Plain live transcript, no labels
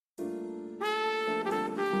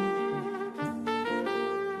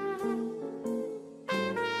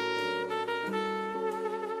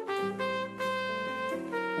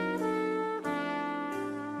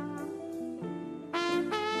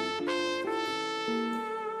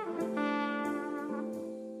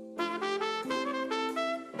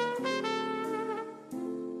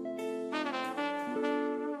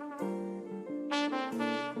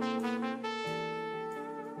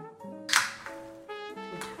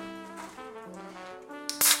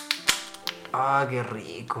Ah, qué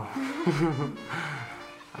rico.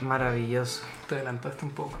 Maravilloso. Te adelantaste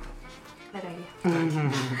un poco.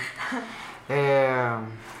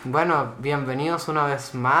 Bueno, bienvenidos una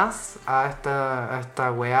vez más a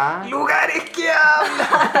esta weá. ¡Lugares que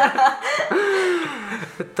hablan!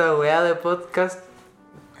 Esta weá de podcast.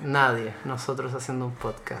 Nadie, nosotros haciendo un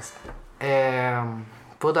podcast.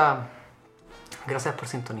 Puta, gracias por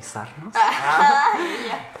sintonizarnos.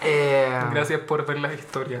 Gracias por ver las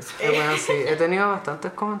historias. Bueno, sí, he tenido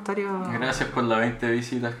bastantes comentarios. Gracias por las 20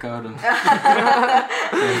 visitas, cabrón.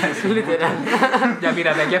 Literal. Ya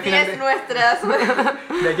mira, de aquí a final Diez nuestras.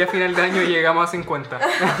 de aquí a final de año llegamos a 50.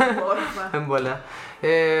 Porfa. En bola.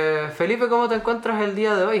 Felipe, ¿cómo te encuentras el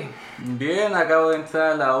día de hoy? Bien, acabo de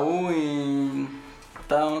entrar a la U y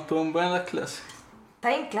estuvo buenas las clases.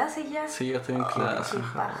 ¿Estás en clase ya? Sí, yo estoy en clase. Qué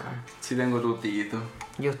paja. Sí tengo tutito.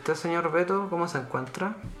 ¿Y usted, señor Beto, cómo se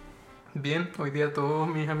encuentra? Bien, hoy día todos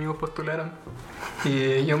mis amigos postularon.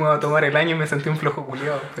 Y yo me voy a tomar el año y me sentí un flojo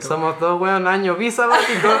culiado. Pero... Somos dos weón años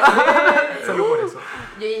bisabáticos. Solo por eso.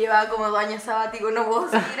 Yo llevaba como 2 años sabáticos, no puedo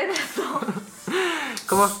seguir en eso.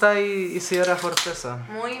 ¿Cómo está Isidora Forteza?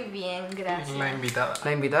 Muy bien, gracias. La invitada.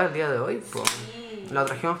 La invitada del día de hoy, po. Sí. La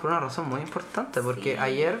trajimos por una razón muy importante, porque Sí.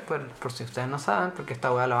 ayer, por si ustedes no saben, porque esta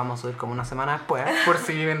weá la vamos a subir como una semana después. Por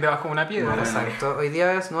si viven debajo de una piedra. Bueno. Exacto, hoy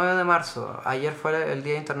día es 9 de marzo, ayer fue el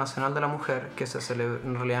Día Internacional de la Mujer, que se celebró,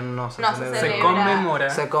 en realidad no se No se celebra. Se celebra. conmemora.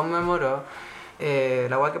 Se conmemoró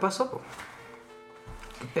la weá que pasó, po.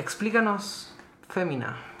 Explícanos,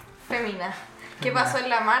 Femina. Femina. ¿Qué pasó en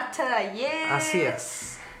la marcha de ayer? Así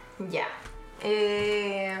es. Ya.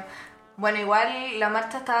 Bueno, igual la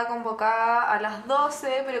marcha estaba convocada a las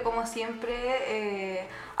 12, pero como siempre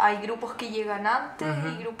hay grupos que llegan antes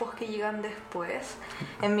y grupos que llegan después.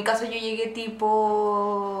 En mi caso yo llegué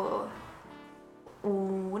tipo...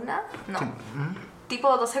 No.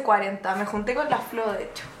 Tipo 12:40. Me junté con la Flo, de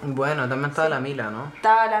hecho. Bueno, también estaba la Mila, ¿no?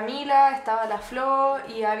 Estaba la Mila, estaba la Flo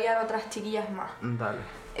y habían otras chiquillas más. Dale.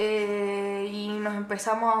 Y nos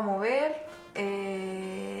empezamos a mover.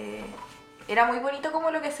 Era muy bonito como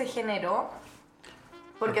lo que se generó,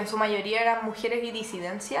 porque en su mayoría eran mujeres y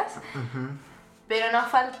disidencias, pero nos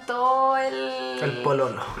faltó El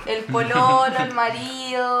pololo. el pololo, el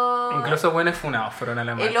marido, Incluso buenos funados fueron a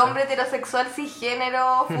la marcha. el hombre heterosexual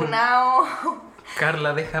cisgénero, funao,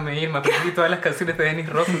 Carla, déjame ir, me aprendí todas las canciones de Dennis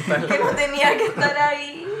Rosenthal. que no tenía que estar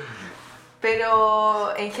ahí.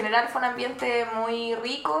 Pero en general fue un ambiente muy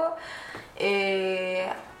rico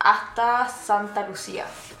hasta Santa Lucía.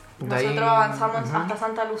 De ahí, Nosotros avanzamos hasta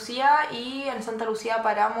Santa Lucía y en Santa Lucía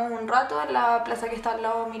paramos un rato en la plaza que está al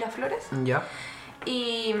lado de Miraflores. Ya.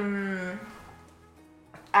 Y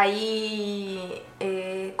ahí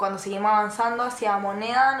cuando seguimos avanzando hacia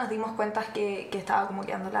Moneda nos dimos cuenta que estaba como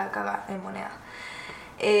quedando la caga en Moneda.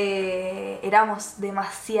 Éramos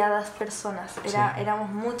demasiadas personas,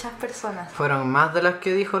 éramos muchas personas. Fueron más de las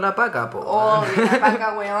que dijo la Paca, po. Obvio, la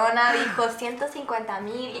Paca weona dijo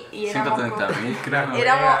 150.000 y éramos 130.000, creo.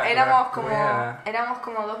 éramos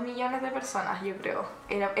como 2 millones de personas, yo creo.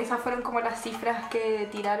 Esas fueron como las cifras que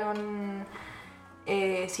tiraron,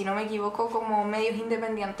 si no me equivoco, como medios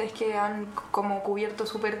independientes que han como cubierto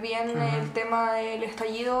súper bien el tema del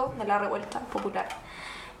estallido, de la revuelta popular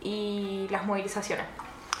y las movilizaciones.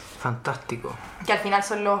 Fantástico. Que al final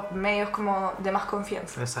son los medios como de más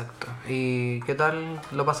confianza. Exacto. ¿Y qué tal?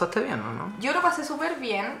 ¿Lo pasaste bien o no? Yo lo pasé súper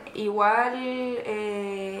bien. Igual,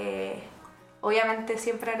 obviamente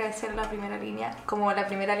siempre agradecer la primera línea. Como la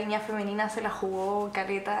primera línea femenina se la jugó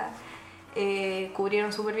caleta.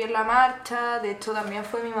 Cubrieron súper bien la marcha. De hecho también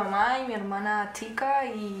fue mi mamá y mi hermana chica.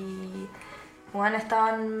 Y bueno,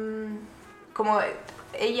 estaban como...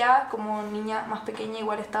 Ella, como niña más pequeña,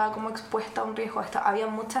 igual estaba como expuesta a un riesgo. Había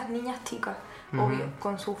muchas niñas chicas, obvio,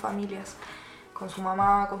 con sus familias, con su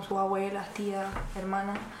mamá, con sus abuelas, tías,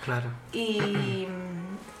 hermanas. Claro. Y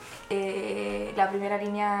la primera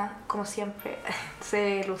línea, como siempre,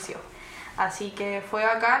 se lució. Así que fue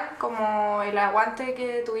bacán, como el aguante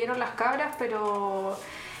que tuvieron las cabras, pero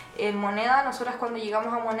en Moneda, nosotras cuando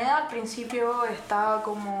llegamos a Moneda, al principio estábamos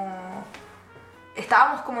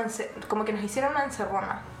como que nos hicieron una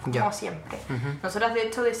encerrona, como siempre. Nosotras de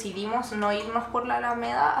hecho decidimos no irnos por la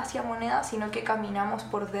Alameda hacia Moneda, sino que caminamos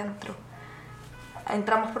por dentro.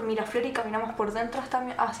 Entramos por Miraflores y caminamos por dentro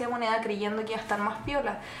hacia Moneda creyendo que iba a estar más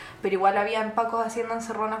piola, pero igual habían pacos haciendo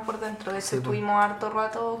encerronas por dentro. De hecho estuvimos harto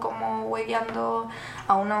rato como hueveando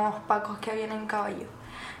a unos pacos que habían en Caballo.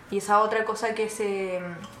 Y esa otra cosa que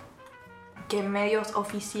en medios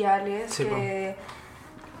oficiales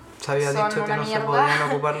Se había son dicho que una no mierda. se podían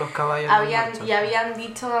ocupar los caballos. en las marchas. Y habían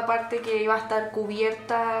dicho aparte que iba a estar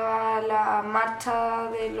cubierta la marcha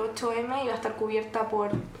del 8M, iba a estar cubierta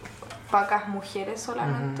por pocas mujeres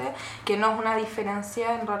solamente, que no es una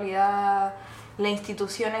diferencia, en realidad la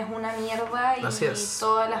institución es una mierda y Así es.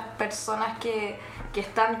 todas las personas que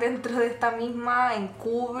están dentro de esta misma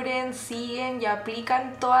encubren, siguen y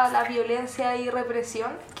aplican toda la violencia y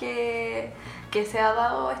represión que se ha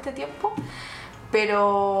dado este tiempo.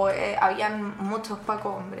 Pero habían muchos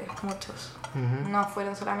pacos hombres, muchos. No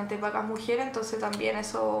fueron solamente pacas mujeres, entonces también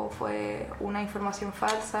eso fue una información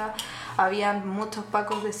falsa. Habían muchos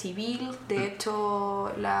pacos de civil, de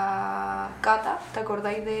hecho la Cata, ¿te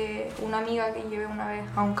acordáis de una amiga que llevé una vez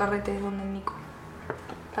a un carrete donde el Nico?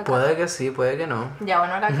 Puede que sí, puede que no. Ya,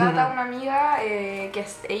 bueno, la Cata, una amiga,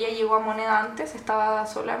 ella llegó a Moneda antes, estaba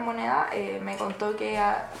sola en Moneda, me contó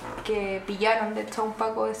que pillaron de hecho a un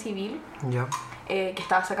paco de civil. Ya. Que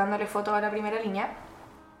estaba sacándole fotos a la primera línea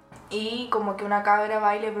y como que una cabra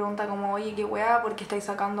va y le pregunta como, oye, qué weá, ¿por qué estáis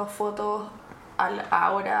sacando fotos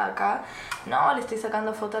ahora acá? No, le estoy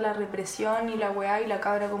sacando fotos a la represión y la weá, y la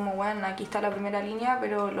cabra como, bueno, aquí está la primera línea,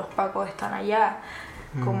 pero los pacos están allá.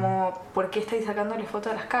 Como, ¿por qué estáis sacándole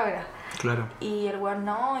fotos a las cabras? Claro. Y el weón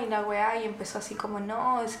no, y la weá, y empezó así como,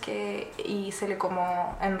 no, es que... Y se le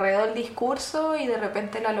como enredó el discurso y de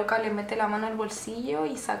repente la loca le mete la mano al bolsillo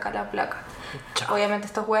y saca la placa. Chao. Obviamente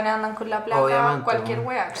estos weones andan con la placa, Obviamente, cualquier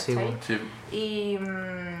weá, ¿cachai? Sí. Y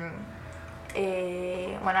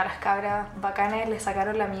bueno, a las cabras bacanes le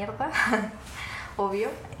sacaron la mierda, obvio,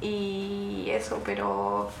 y eso,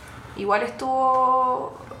 pero igual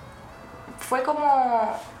fue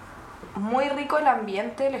como muy rico el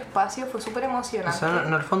ambiente, el espacio, fue súper emocionante. O sea,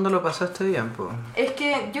 en el fondo lo pasaste bien, pues. Es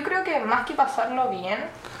que yo creo que más que pasarlo bien...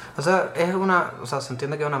 O sea, se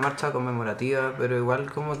entiende que es una marcha conmemorativa, pero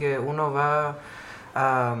igual como que uno va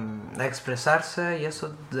a expresarse y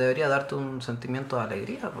eso debería darte un sentimiento de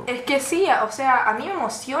alegría, po. Es que sí, o sea, a mí me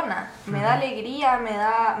emociona, me da alegría,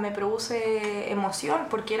 me produce emoción,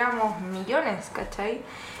 porque éramos millones, ¿cachai?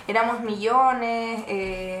 Éramos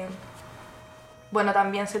millones, bueno,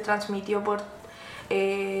 también se transmitió por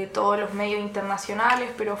todos los medios internacionales,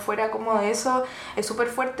 pero fuera como de eso, es súper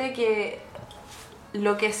fuerte que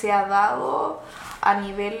lo que se ha dado a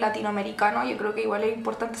nivel latinoamericano, yo creo que igual es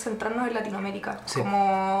importante centrarnos en Latinoamérica, Sí.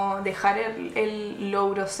 como dejar lo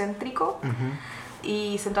eurocéntrico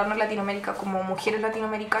y centrarnos en Latinoamérica, como mujeres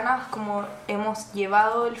latinoamericanas, como hemos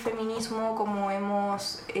llevado el feminismo, como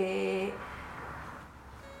hemos...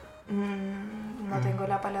 no tengo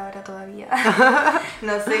la palabra todavía.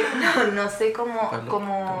 no sé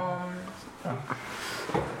cómo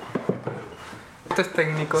Estos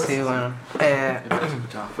técnicos. Sí, bueno.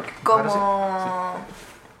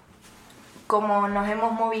 cómo nos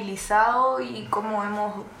hemos movilizado y cómo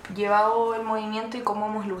hemos llevado el movimiento y cómo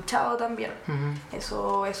hemos luchado también.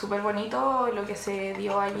 Eso es súper bonito, lo que se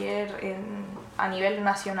dio ayer a nivel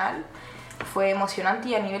nacional fue emocionante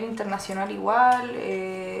y a nivel internacional igual.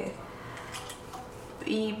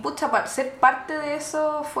 Y pucha, ser parte de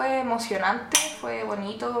eso fue emocionante, fue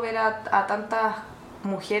bonito ver a tantas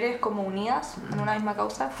mujeres como unidas en una misma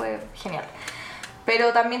causa, fue genial.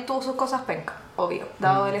 Pero también tuvo sus cosas pencas, obvio,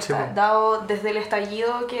 dado desde el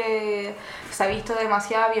estallido que se ha visto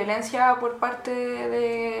demasiada violencia por parte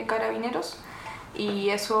de carabineros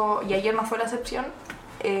y ayer no fue la excepción,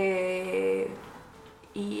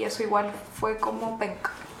 y eso igual fue como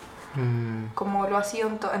penca. Como lo ha sido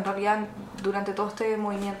en realidad durante todo este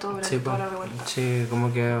movimiento, durante toda la revuelta. Sí,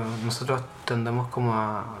 como que nosotros tendemos como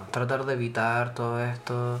a tratar de evitar todo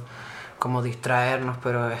esto, como distraernos,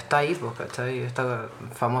 pero está ahí, pues, ¿cachai? Esta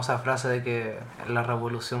famosa frase de que la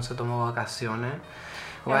revolución se tomó vacaciones.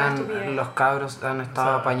 Bueno, los cabros han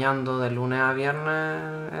estado apañando de lunes a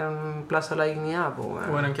viernes en Plaza La Dignidad, pues,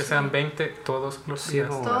 Bueno, aunque sean 20 todos los días.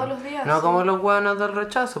 Pues, todos los días. No como los hueones del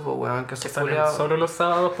rechazo, pues, weón, que se salen solo los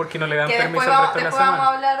sábados porque no le dan que permiso después el resto de la después vamos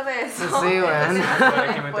a semana. hablar de eso. Sí,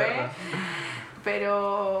 bueno. Después.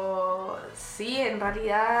 Pero sí, en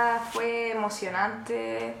realidad fue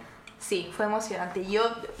emocionante. Sí, fue emocionante. Yo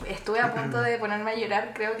estuve a punto de ponerme a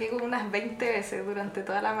llorar, creo que como unas 20 veces durante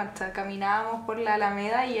toda la marcha. Caminábamos por la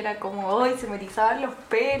Alameda y era como, ¡ay! Se me erizaban los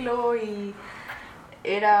pelos y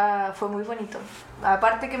fue muy bonito.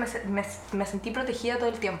 Aparte que me sentí protegida todo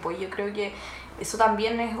el tiempo y yo creo que eso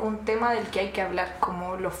también es un tema del que hay que hablar,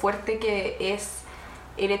 como lo fuerte que es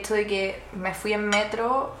el hecho de que me fui en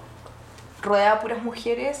metro rodeada de puras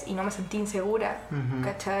mujeres y no me sentí insegura,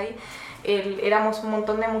 ¿cachai? Éramos un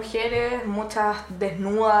montón de mujeres, muchas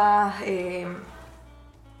desnudas,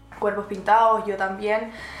 cuerpos pintados, yo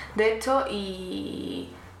también, de hecho,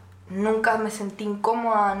 y nunca me sentí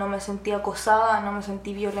incómoda, no me sentí acosada, no me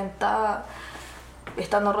sentí violentada,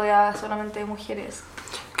 estando rodeada solamente de mujeres.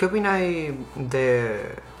 ¿Qué opináis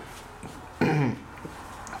de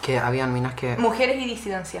que habían minas que... Mujeres y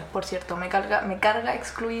disidencias, por cierto, me carga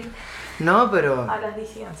excluir No, pero a las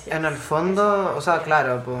disidencias. en el fondo, o sea,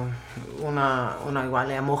 claro, pues una igual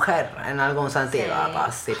es mujer en algún sentido. Sí.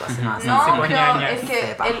 Pues, sí, pues, no, sí, No, sí, pues, pero ñaña. es que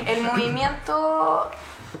Sepa. el movimiento,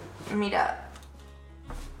 mira,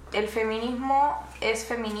 el feminismo es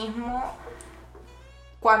feminismo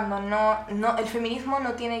cuando el feminismo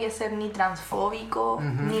no tiene que ser ni transfóbico,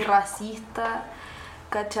 ni racista,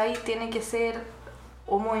 ¿cachai? Tiene que ser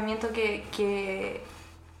un movimiento que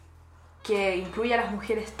incluya a las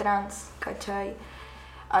mujeres trans, ¿cachai?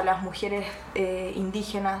 A las mujeres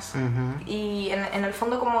indígenas. Y en el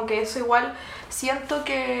fondo como que eso igual siento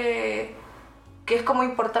que es como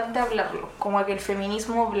importante hablarlo, como que el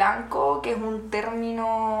feminismo blanco, que es un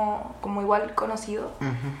término como igual conocido,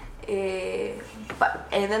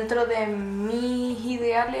 dentro de mis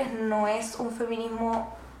ideales no es un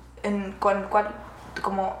feminismo con el cual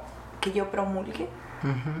como que yo promulgue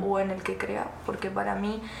o en el que crea, porque para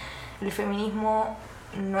mí el feminismo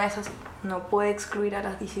no es así, no puede excluir a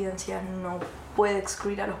las disidencias, no puede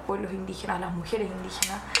excluir a los pueblos indígenas, a las mujeres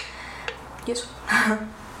indígenas, y eso.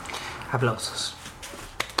 Aplausos.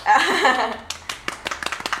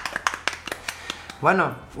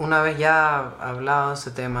 Bueno, una vez ya hablado de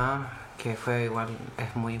ese tema, que fue igual,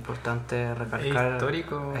 es muy importante recalcar. Es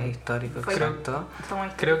histórico. Es histórico, Fue- exacto.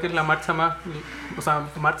 Creo que es la marcha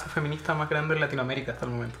marcha feminista más grande en Latinoamérica hasta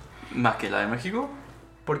el momento. ¿Más que la de México?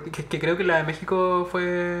 Porque que creo que la de México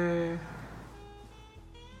fue...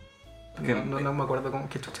 ¿Qué? No me acuerdo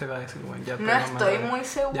qué chucha iba a decir. Bueno, ya, No pero estoy me- muy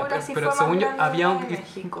segura ya, si pero fue según más yo, grande había, la de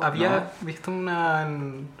México. había visto una...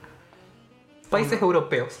 en países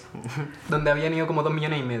europeos, donde habían ido como 2,5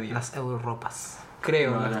 millones. Las Europas.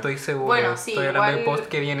 Creo, Vale. no estoy seguro. Bueno, sí, estoy hablando del igual, post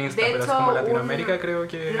que vi en Insta, de pero es hecho, como Latinoamérica creo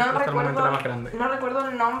que no hasta el momento recuerdo, la más grande. no recuerdo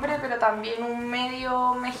el nombre, pero también un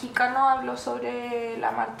medio mexicano habló sobre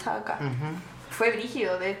la marcha acá. Fue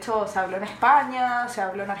brígido, de hecho se habló en España, se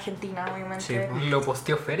habló en Argentina, obviamente. Sí, pues. Lo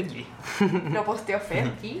posteó Fergie. Lo posteó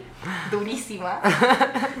Fergie, durísima.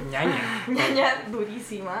 Ñaña. Ñaña,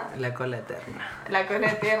 durísima. La cola eterna. La cola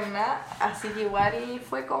eterna, así que igual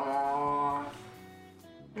fue como...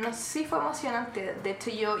 No sé si fue emocionante. De hecho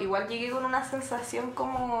yo igual llegué con una sensación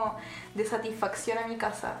como de satisfacción a mi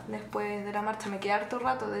casa después de la marcha. Me quedé harto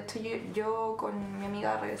rato. De hecho yo con mi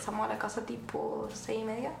amiga regresamos a la casa tipo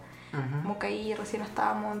 6:30. Como que ahí recién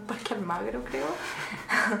estábamos en Parque Almagro, creo.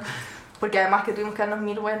 Porque además que tuvimos que darnos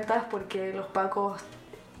 1000 vueltas porque los pacos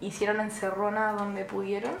hicieron encerrona donde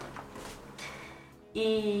pudieron.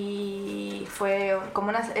 Y fue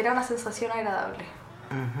como era una sensación agradable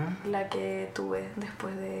la que tuve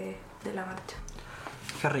después de la marcha.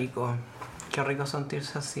 Qué rico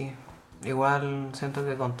sentirse así. Igual siento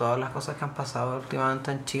que con todas las cosas que han pasado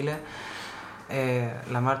últimamente en Chile,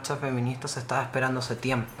 la marcha feminista se estaba esperando hace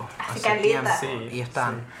tiempo. Hace caleta. Sí, y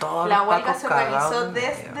estaban todos La los huelga pacos se cagados organizó en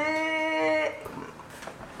medio. desde...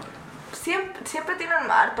 Siempre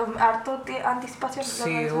tienen harto anticipación. de Sí,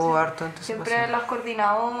 organización. hubo harto anticipación. Siempre las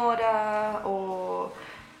coordinadoras o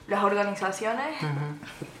las organizaciones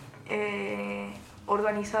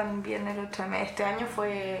organizan bien el 8M. Este año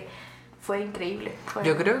fue increíble.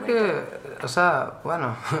 Yo creo que, o sea,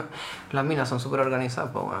 bueno, las minas son súper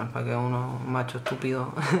organizadas, pues, bueno, para que uno macho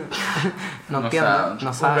estúpido no No entienda, sabe.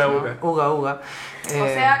 no sabe, Uga, ¿no? Uga, uga. O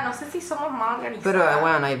sea, no sé si somos más organizados. Pero,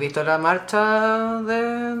 bueno, ¿has visto la marcha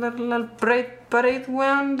del Parade,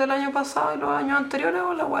 weón, del año pasado y los años anteriores?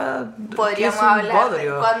 O la weá, Podríamos que es un hablar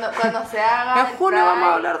bodrio. cuando se haga En el junio Pride, vamos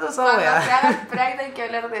a hablar de esa cuando wea. se haga el Pride hay que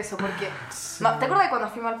hablar de eso porque ¿te acuerdas de cuando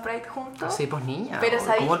fuimos al Pride juntos? Sí, pues niña, Pero ¿cómo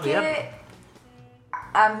sabéis olvidarlo? que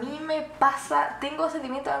a mí me pasa, tengo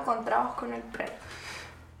sentimientos encontrados con el Pride.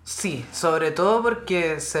 Sí, sobre todo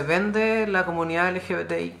porque se vende la comunidad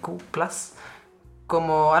LGBTIQ+,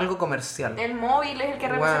 como algo comercial. El móvil es el que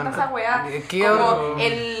Bueno, representa esa weá. ¿qué Como otro?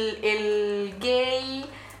 el gay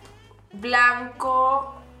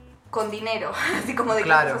blanco con dinero, así como de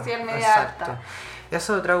clase social media exacto. alta.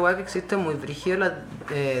 Esa es otra weá que existe muy brígida, la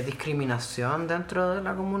discriminación dentro de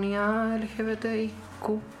la comunidad LGBTIQ+.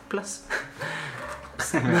 Plus.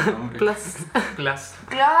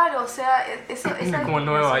 Claro, o sea, esa Como el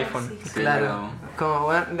nuevo discriminación iPhone. existe. Claro. Como,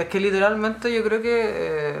 bueno, es que literalmente yo creo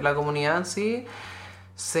que la comunidad en sí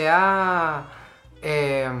se ha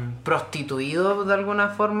prostituido de alguna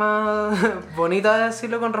forma bonita de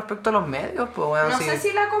decirlo con respecto a los medios, pues bueno, No sí. sé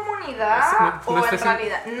si la comunidad No o sé en si-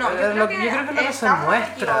 realidad. No, yo creo yo que creo que es lo que se estamos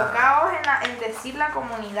muestra. equivocados en decir la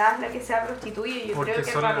comunidad es la que se ha prostituido. Yo Porque creo que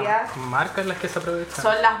en son realidad las marcas las que se aprovechan.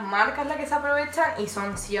 son las marcas las que se aprovechan y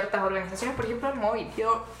son ciertas organizaciones, por ejemplo el móvil.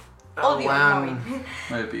 Yo odio Weón. el móvil.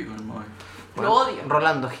 Me pico el móvil. Lo odio.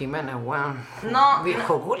 Rolando Jiménez, weón. No,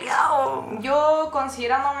 Viejo culiao. yo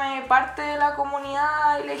considerándome parte de la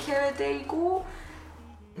comunidad LGBTIQ,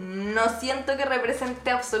 no siento que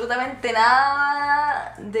represente absolutamente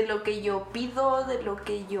nada de lo que yo pido, de lo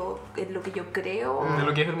que yo creo, De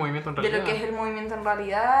lo que es el movimiento en de realidad. lo que es el movimiento en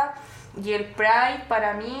realidad. Y el Pride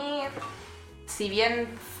para mí, si bien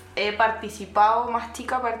he participado, más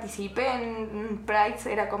chica participé en Pride,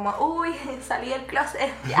 era como, uy, salí del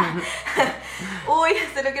closet, ya. Uy,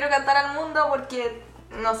 se lo quiero cantar al mundo porque,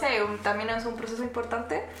 no sé, también es un proceso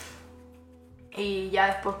importante. Y ya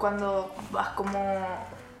después cuando vas como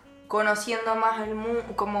conociendo más el mundo,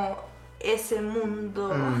 como ese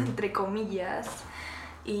mundo, entre comillas,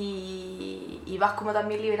 y vas como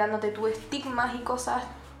también liberándote tus estigmas y cosas,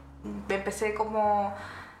 empecé como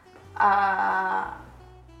a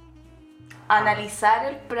analizar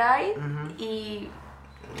el Pride y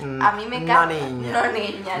a mí me No, encanta. niña. No,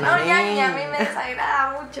 niña. No, No, niña. A mí niña. me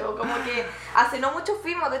desagrada mucho. Como que hace no mucho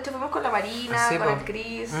fuimos, de hecho fuimos con la Marina, Sí, con po. el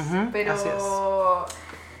Chris, Ujú, pero así es.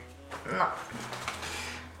 no.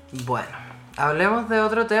 Bueno, hablemos de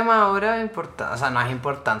otro tema ahora importante. O sea, no es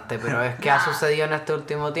importante, pero es que ha sucedido en este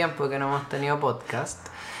último tiempo que no hemos tenido podcast.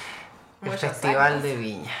 El Muchos Festival años. de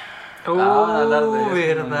Viña. Hablar de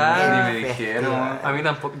eso, verdad. Ni me dijeron. A mí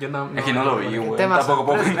tampoco, yo no. Es que no lo vi, güey. Tema Tampoco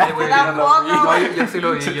puedo sorpresa. opinar, güey. Tampoco. No, yo sí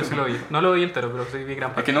lo vi, yo sí lo vi. No lo vi entero, pero sí vi gran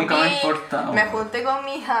Es parte. que nunca me ha Vi- importado. Me junté con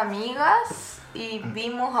mis amigas y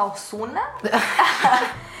vimos a Ozuna, a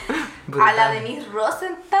Brutal. la Denise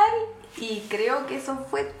Rosenthal, y creo que eso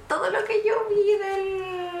fue todo lo que yo vi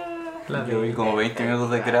del... Yo vi como 20 minutos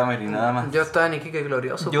de Kramer y nada más. Yo estaba en Iquique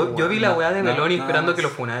glorioso. Yo, pues, yo vi weón. la weá de No, Meloni no, esperando no. que lo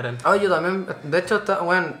funaran. Oh, yo también. De hecho,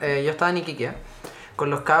 bueno, yo estaba en Iquique con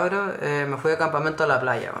los cabros. Me fui de campamento a la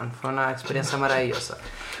playa, man. Fue una experiencia maravillosa.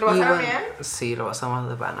 ¿Lo pasaron bueno, bien? Sí, lo pasamos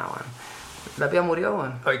de pana, weón. La pía murió,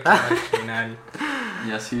 weón. Ay, qué marginal.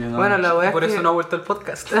 Y así, ¿no? Bueno, la weá es Por que... eso no ha vuelto el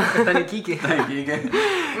podcast. Está en Iquique. Aquí que...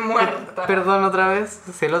 Muerta. Perdón otra vez,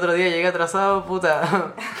 si el otro día llegué atrasado,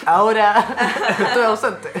 puta. Ahora estoy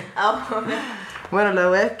ausente. Ahora. Bueno, la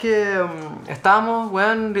verdad es que estábamos,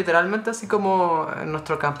 weón, literalmente así como en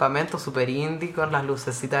nuestro campamento super indie con las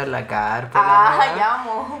lucecitas en la carpa. la weá. Ya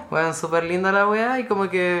amo. Weón, súper linda la weá y como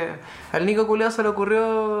que al Nico culiao se le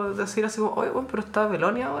ocurrió decir así como, oye, weón, pero está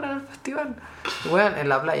Beloni ahora en el festival. Weón, en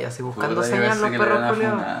la playa, así buscando Puta, yo señal pensé los que le perros iban a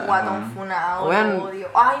culiados. funar. Guatón funado, Weón. lo odio.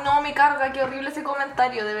 Ay, no, me carga, qué horrible ese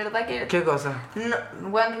comentario, de verdad que... ¿Qué cosa? No,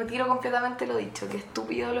 bueno, retiro completamente lo dicho, qué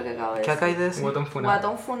estúpido lo que acabo de ¿Qué decir. acabáis de decir? Guatón funado.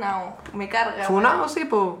 Guatón funao, me carga. Funado, weón. sí,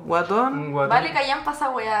 pues, guatón. Un guatón. Vale, callan pasa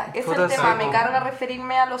weá. Es Puta, el tema, sí, me po. carga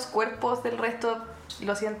referirme a los cuerpos del resto.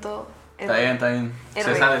 Lo siento. Está bien, está bien.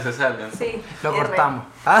 R. Se sale. Sí. Lo R. cortamos.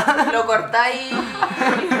 Lo cortáis.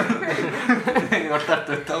 Cortar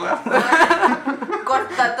toda esta weá.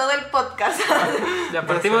 Corta todo el podcast. Ya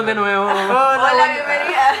partimos de nuevo. Hola,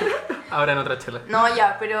 bienvenida. Ahora en otra chela. No,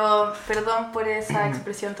 ya, pero perdón por esa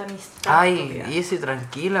expresión tan Ay, estúpida. easy,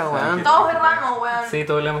 tranquila, weón. Todos hermanos, weón. Sí,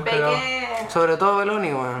 todos le hemos cagado. Pegué. Sobre todo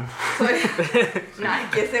Beloni, weón. No, es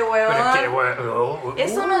que ese weón. Pero es que, weón.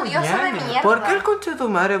 Es un odioso de mierda. ¿Por qué el conche de tu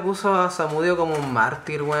madre puso a Samudio como un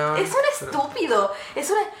mártir, weón? Es un estúpido. Es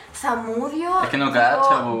un Samudio. Es que no dio-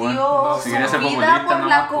 cacha, po, weón. dio Si su quería ser vida populista por la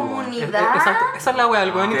nomás, po, weón. comunidad. Exacto, esa es la weá,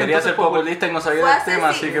 el weón Quería intentó ser populista y no sabía Fue, del tema,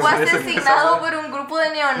 así que fue por eso asesinado por un grupo de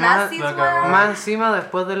neonazis, Más- la cagó. weón. Más encima,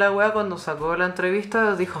 después de la weá, cuando sacó la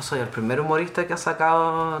entrevista, dijo, soy el primer humorista que ha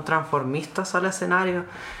sacado transformistas al escenario.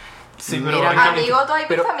 Sí, pero... Mira, ¿en qué- Amigo, tú hay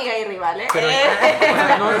pero- visto amiga y rivales. Pero, o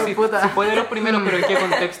sea, no, sí, Puta. sí fue de los primeros, pero ¿en qué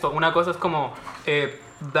contexto? Una cosa es como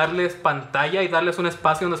darles pantalla y darles un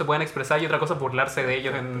espacio donde se puedan expresar y otra cosa es burlarse de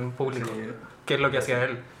ellos en público. Sí. Que es lo que hacía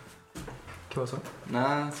él. ¿Qué pasó?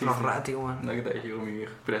 Nada, sí. Los sí. ratis, weón. No, que te llegó mi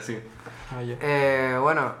vieja, pero sí. Ah, ya.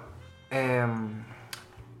 Bueno,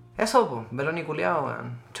 eso, pues, Beloni culiao,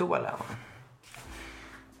 weón. Chúpala, weón.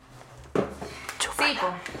 Sí, po.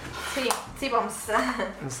 Sí, vamos.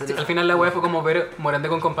 En Sí, serio. al final la weá fue como ver Morandé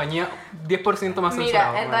con compañía 10% más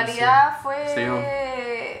censurado. Mira, en weón, realidad Sí,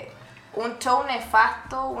 fue un show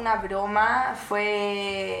nefasto, una broma,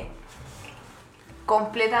 fue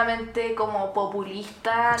completamente como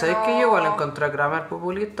populista. ¿Sabes no... que yo igual encontré a Kramer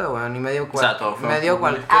populista, weón? Y me dio, O sea, todo fue me dio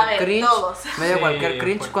populista. cualquier A ver, cringe. todos. Me dio Sí, cualquier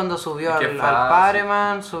cringe pues. cuando subió Es que al fácil.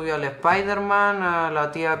 Pareman, subió al Spider-Man, a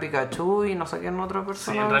la tía Pikachu y no sé quién otra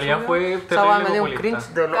persona. Sí, en realidad subió. fue Esa weá me dio un populista.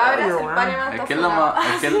 cringe de lo Cabras, el weón. Pareman Es está que es lo funado. más-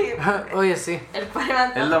 es que el- Sí, Oye, sí. el Pareman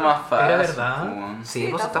está Es lo más fácil. ¿Era verdad? weón. Sí, Sí,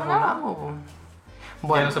 pues está está funado. funado, po. Ya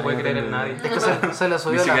Bueno, no se puede creer en nadie. es que se le Ni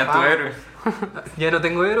subió la siquiera tu fama. héroe. Ya no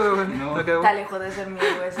tengo héroe, weón. No. Me quedo- Está lejos de ser mi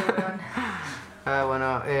héroe ese weón. Ah,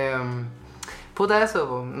 bueno, puta eso,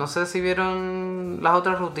 po. No sé si vieron las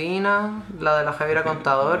otras rutinas, la de la Javiera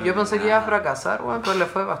Contador. Yo pensé que iba a fracasar, weón, pero le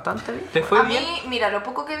fue bastante bien. ¿Te fue A bien? mí, mira, lo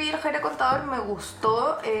poco que vi del Javier Contador me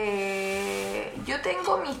gustó. Yo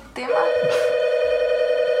tengo mis temas.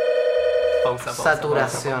 Pausa.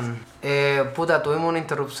 Saturación. Puta, tuvimos una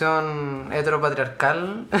interrupción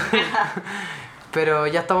heteropatriarcal, pero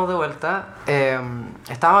ya estamos de vuelta.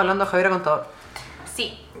 Estábamos hablando de Javiera Contador.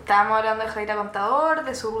 Sí, estábamos hablando de Javiera Contador,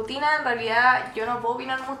 de su rutina. En realidad yo no puedo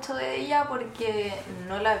opinar mucho de ella porque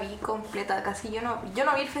no la vi completa. Casi yo no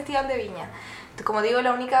vi el Festival de Viña. Como digo,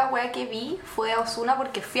 la única wea que vi fue a Ozuna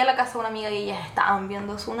porque fui a la casa de una amiga y ellas estaban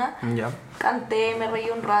viendo Ozuna. Ya. Canté, me reí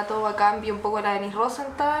un rato, bacán, vi un poco la de Denise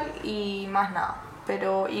Rosenthal y más nada.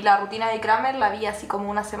 Y la rutina de Kramer la vi así como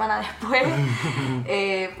una semana después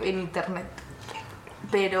en internet.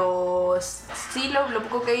 Pero sí, lo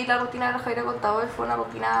poco que vi la rutina de la Javiera Contador fue una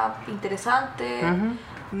rutina interesante.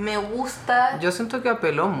 Me gusta. Yo siento que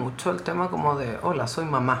apeló mucho al tema como de, hola, soy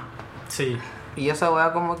mamá. Sí. Y esa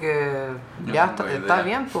weá como que Yo ya no tengo está idea.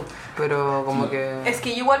 bien, pues, pero como No. que... Es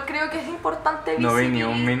que yo igual creo que es importante No vi ni visibilizar-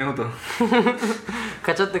 un minuto.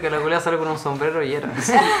 Cachate que la culia sale con un sombrero y era.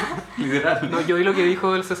 Literal. No, yo vi lo que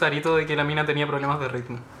dijo el Cesarito de que la mina tenía problemas de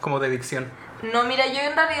ritmo, como de dicción. No, mira, yo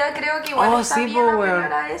en realidad creo que igual Oh, está sí, bien po, apelar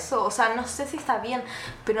weón. a eso. O sea, no sé si está bien,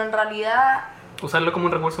 pero en realidad Usarlo como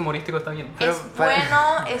un recurso humorístico está bien. Pero es pare- bueno,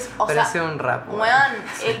 o sea, Parecía un rap, weón. weón,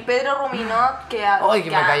 el Pedro Ruminot que Ay, que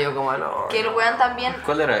me cayó como el... que el weón también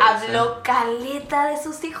 ¿Cuál era ese? habló caleta de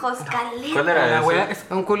sus hijos, caleta. ¿Cuál era La ese? wea es...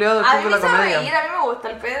 Un culiado del A club mí de me la hizo comedia. reír, a mí me gusta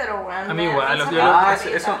el Pedro, weón. A mí me igual, hizo yo reír lo- Ah,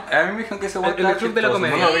 caleta. eso. A mí me dijeron que ese weón El estaba club de la chistoso,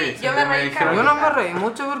 comedia. No lo vi. Sí, yo me reí dijeron- Yo no me reí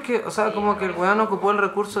mucho porque, o sea, como que el weón ocupó el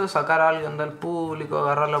recurso de sacar a alguien del público,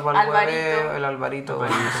 agarrarlo para el Alvarito. hueveo, el Alvarito,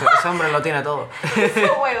 weón. Ese hombre lo tiene todo. Ese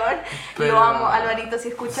weón. Pero- Lo amo, Alvarito, si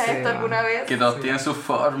escucha Sí, esto alguna vez. Que todos tienen su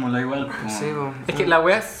fórmula igual. po. Sí, po. Es que la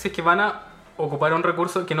wea es si es que van a ocupar un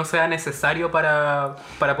recurso que no sea necesario para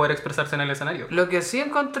poder expresarse en el escenario. Lo que sí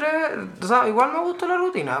encontré, o sea, igual me gustó la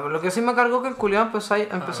rutina, pero lo que sí me cargó que el culiado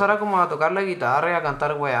empezara como a tocar la guitarra y a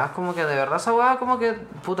cantar weás, como que de verdad esa weá como que,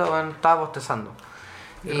 puta weón, estaba bostezando.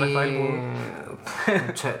 Y Rafael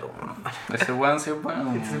Cheto, man. Ese weón sí es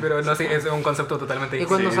bueno. Sí, pero no, sí, es un concepto totalmente Y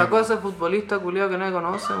distinto. cuando sacó a ese futbolista culiado que nadie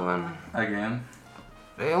conoce, weón. ¿A quién?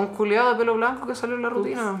 Es un culiado de pelo blanco que salió en la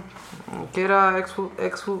rutina, que era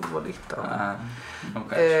ex futbolista. weón. Ah, no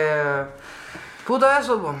cacho. Puta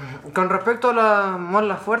eso, po. Con respecto a la Mon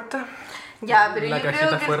Laferte, Ya, pero La yo creo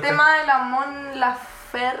cajita que fuerte. el tema de la Mon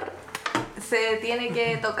Lafer se tiene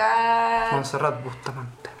que tocar. Montserrat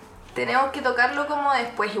Bustamante. Tenemos que tocarlo como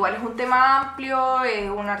después. Igual es un tema amplio, es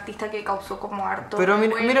un artista que causó como harto. Pero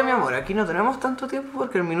mira, revuelo. mira, mi amor, aquí no tenemos tanto tiempo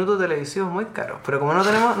porque el minuto televisivo es muy caro. Pero como no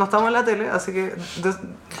estamos en la tele, así que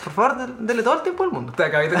por favor, dele todo el tiempo al mundo. Te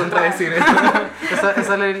acabé de contradecir eso. Esa es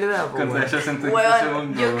la idea, po, Con weón. ellos en 30 Weón,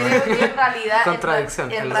 segundos. yo creo que en realidad. Contradicción,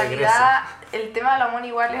 En el realidad, el tema de la Mon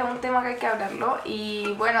igual es un tema que hay que hablarlo.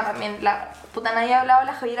 Y bueno, también la puta nadie ha hablado de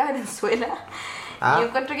la Javiera Venezuela. Ah. Y yo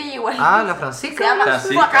encuentro que ella igual. Ah, la Francisca. Se llama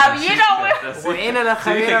Francisca, Javiera, weón. Francisca. Buena la Sí,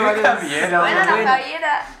 Javiera, que Valenzuela, Javiera, Bueno, la buena.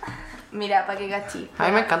 Javiera. Mira, pa' que cachí. A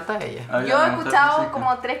mí me encanta ella. Había Yo he una mujer escuchado Francisca.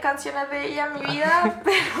 como 3 canciones de ella en mi vida,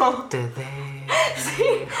 pero. Te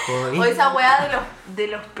dejo ir. O esa weá de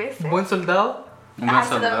los peces. Buen soldado. Un buen Yo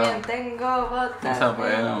soldado. también tengo botas. Esa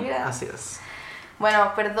buena. negra. Así es.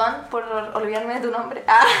 Bueno, perdón por olvidarme de tu nombre.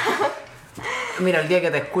 Ah. Mira, el día que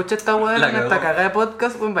te escuche esta weá La en esta cagó. cagada de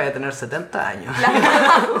podcast, pues vaya a tener 70 años. La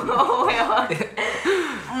cago, weón.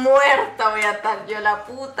 Muerta voy a estar yo, la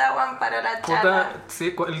puta, weón, para la Puta, chata.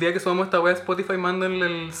 sí, el día que subamos esta wea a Spotify, mándenle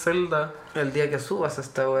el Zelda. El día que subas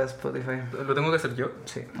esta weá de Spotify. ¿Lo tengo que hacer yo?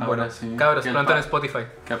 Sí. Ahora Bueno, sí. cabros, Que el pronto en pa- Spotify.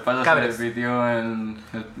 Que a Palo se Cabres. le pidió el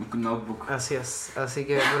notebook. Así es. Así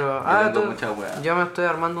que, pero. Yo tengo mucha weá. Yo me estoy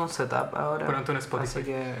armando un setup ahora. Pronto en Spotify. Así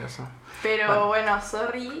que eso. Pero bueno,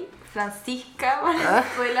 sorry, Francisca,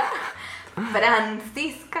 Venezuela.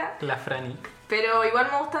 Francisca. La Franny. Pero igual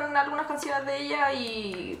me gustan algunas canciones de ella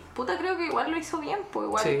y puta creo que igual lo hizo bien, pues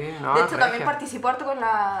igual. Sí, no, de es hecho también regia. participó harto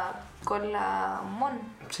con la Mon.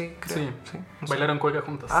 Sí, creo. Sí, Sí. bailaron cueca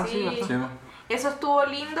juntas. Ah, Sí. sí, ¿verdad? Sí, eso estuvo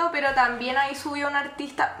lindo, pero también ahí subió un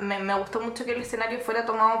artista. Me gustó mucho que el escenario fuera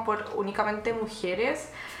tomado por únicamente mujeres,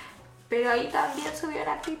 pero ahí también subió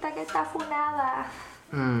una artista que está funada.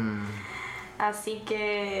 Así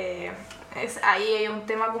que ahí hay un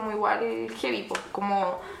tema como igual heavy,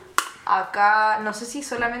 como acá, no sé si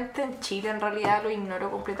solamente en Chile, en realidad lo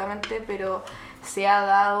ignoro completamente, pero se ha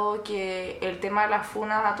dado que el tema de las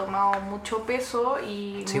funas ha tomado mucho peso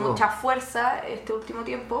y sí, mucha fuerza este último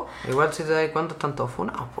tiempo. Igual si te das cuenta están todos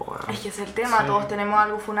funados, po, weón. Es que es el tema, todos tenemos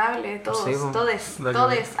algo funable, todos, Sí, po.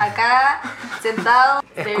 todos, acá sentados.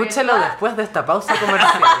 Escúchelo después de esta pausa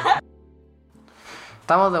comercial.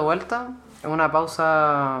 Estamos de vuelta, una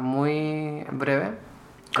pausa muy breve.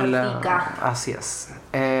 Cortica. Así es.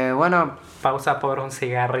 Bueno, Pausa por un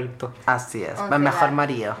cigarrito. así es. Un Mejor cigarro.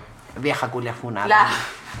 marido. Vieja culia funada.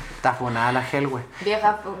 Está funada la gel, güey.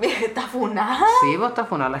 Vieja está funada. Sí, vos está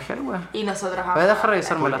funada la gel, güey. Y nosotros Voy a dejar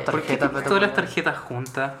revisarme las ¿Por qué tarjetas. todas las tarjetas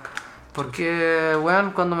juntas? Porque,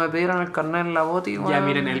 weón, cuando me pidieron el carnet en la boti, weón. Ya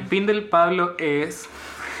miren, el pin del Pablo es...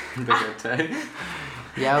 ¿Te cachai?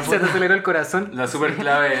 Ya, Se te pues, aceleró el corazón. La super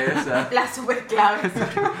clave es esa. La super clave.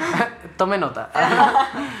 tome nota.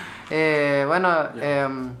 Bueno,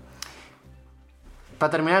 para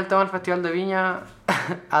terminar el tema del Festival de Viña,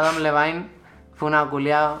 Adam Levine fue un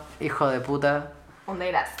culiado, hijo de puta, Un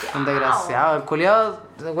desgraciado. un desgraciado. El culiado,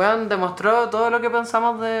 weón, demostró todo lo que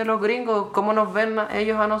pensamos de los gringos, cómo nos ven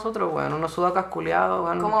ellos a nosotros, weón. Unos sudacas culiados,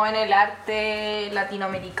 weón. Cómo ven el arte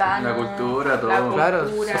latinoamericano. La cultura, todo. La cultura. Claro.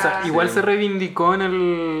 O sea, igual Sí. se reivindicó en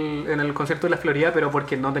el concierto de la Florida, pero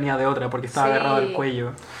porque no tenía de otra, porque estaba Sí. agarrado al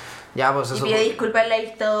cuello. Ya, pues Y eso. pide disculpas en la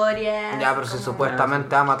historia. Ya, pero si como-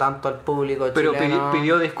 supuestamente ama tanto al público Pero chileno.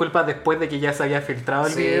 pidió disculpas después de que ya se había filtrado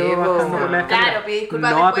el Sí, video po. bajando por la escalera. Claro, pide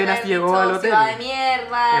disculpas No después apenas de haber llegó dicho al hotel. ciudad de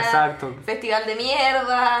mierda. Exacto. Festival de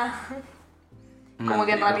mierda. Como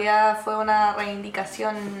que en realidad fue una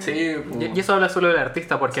reivindicación. Sí, Y eso habla solo del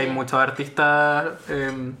artista, porque hay muchos artistas,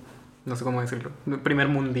 no sé cómo decirlo,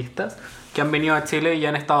 primermundistas, que han venido a Chile y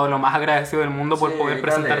han estado lo más agradecidos del mundo por Sí, poder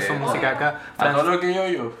presentar su caleta. música acá. A todo lo que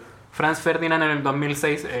yo. Franz Ferdinand en el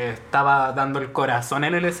 2006 estaba dando el corazón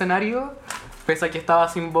en el escenario, pese a que estaba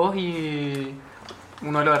sin voz, y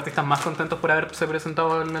uno de los artistas más contentos por haberse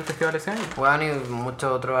presentado en el festival ese año. Weón, y muchos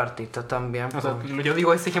otros artistas también. O sea, pues. yo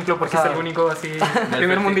digo ese ejemplo porque O sea, es el único así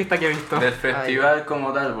primer mundista que he visto. Del festival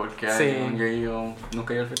como tal, porque Sí. hay yo he ido,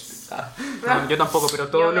 nunca he ido al festival. No, yo tampoco, pero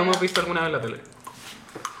todos Yo lo hemos veo. visto alguna vez en la tele.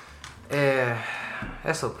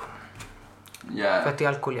 Eso, Ya.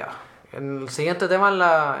 festival culiado. El siguiente tema en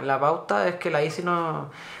la pauta es que la Isi nos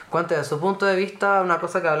cuente de su punto de vista una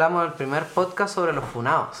cosa que hablamos en el primer podcast sobre los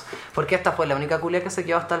funados. Porque esta fue la única culia que se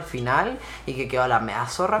quedó hasta el final y que quedó la mea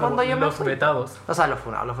zorra cuando yo me Los fui. vetados. O sea, los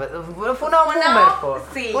funados, los funados Funado, boomer, po.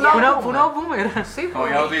 sí, Funado ya. boomer. Funado boomer. Sí, po. Como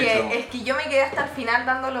ya os he dicho. Es que yo me quedé hasta el final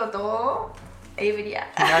dándolo todo. Ebria.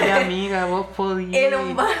 Dale, amiga, vos podías. En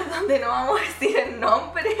un bar donde no vamos a decir el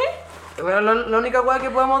nombre. Bueno, la única cosa que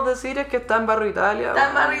podemos decir es que está en Barrio Italia. Está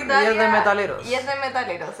en Barrio Italia. Y es de metaleros. Y es de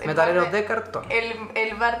metaleros. El Metaleros bar de cartón.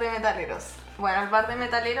 El bar de metaleros. Bueno, el bar de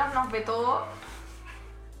metaleros nos vetó.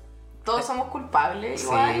 Todos somos culpables, Sí,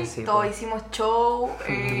 igual. sí, Todos pues. hicimos show.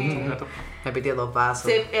 Me pitió 2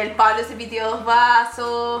 vasos. El Pablo se pitió 2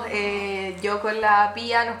 vasos. Yo con la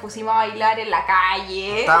Pía nos pusimos a bailar en la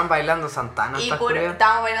calle. Estaban bailando Santana. Y estas por, culias.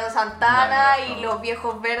 estábamos bailando Santana No, no, no. y los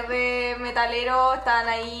viejos verdes metaleros estaban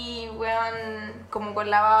ahí, weón, como con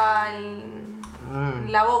la baba en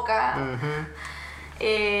la boca. Ujú.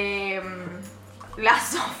 La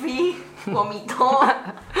Sofi vomitó.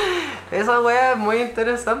 Esa wea es muy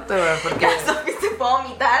interesante, wea, porque La Sofi se fue a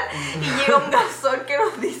vomitar y llega un garzón que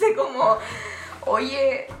nos dice como,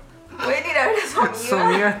 oye, ¿pueden ir a ver a su amiga? Su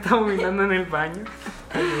amiga está vomitando en el baño.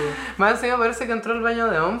 más encima parece que entró el baño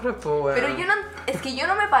de hombres, pues wea. Pero yo no, es que yo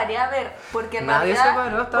no me paré a ver, porque en Nadie realidad, se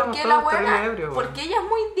paró, estábamos porque la todos buena, terrible ebrios, weón. porque ella es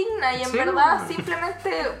muy digna y en Sí, verdad weón.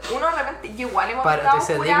 simplemente uno de repente, yo igual he Párate, vomitado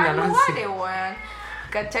sé curar digna, lugares, Nancy. weón.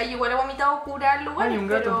 ¿Cachai? Yo igual he vomitado curar lugares, Ay, un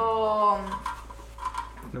gato.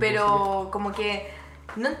 pero como que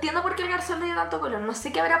no entiendo por qué el garzón le dio tanto color. No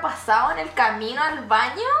sé qué habrá pasado en el camino al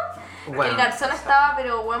baño. Bueno, el garzón estaba,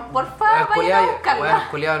 pero bueno, porfa, el vayan a culiao, buscarla. bueno, el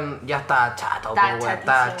culiao ya está chato, Está pues wea,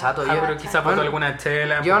 está chatísimo. chato. Ah, Yo, pero quizá botó alguna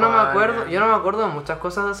chela. yo no me empujó a acuerdo, alguien. yo no me acuerdo de muchas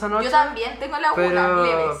cosas de esa noche. Yo también tengo lagunas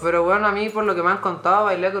leves. Pero bueno, a mí por lo que me han contado,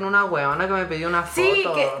 bailé con una weona que me pidió una foto. Sí,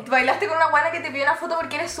 que bailaste con una guana que te pidió una foto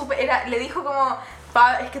porque eres súper... Le dijo como,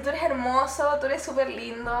 es que tú eres hermoso, tú eres súper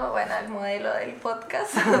lindo. Bueno, el modelo del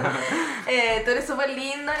podcast. Tú eres súper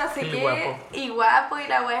lindo, no sé El qué. guapo. Y guapo, y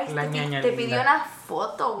la wea La ñaña te linda. pidió una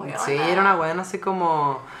foto, weón. Sí, era una weona así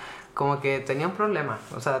como que tenía un problema.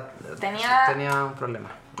 O sea, Tenía un problema.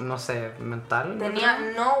 no sé, mental.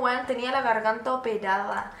 Tenía la garganta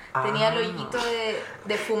operada. Tenía el hoyito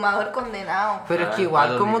de fumador condenado. Pero es que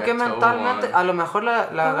igual, como que mentalmente, a lo mejor la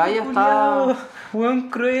galla estaba... Weón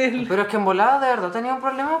cruel. Pero es que en volada de verdad tenía un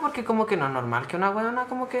problema porque como que no es normal que una weona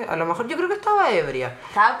como que... A lo mejor yo creo que estaba ebria.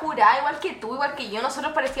 Estaba curada igual que tú, igual que yo.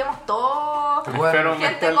 Nosotros parecíamos todos... Bueno,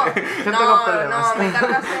 gente con problemas. No, me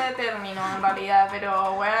encanta ese término en realidad.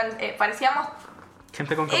 Pero bueno, parecíamos...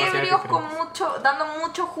 Gente con capacidades ebrios, diferentes. dando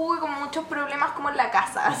mucho jugo y con muchos problemas como en la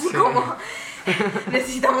casa. Así como...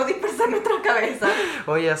 necesitamos dispersar nuestras cabezas.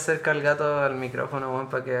 Voy a acercar al gato al micrófono, weón,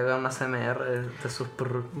 para que haga una CMR de sus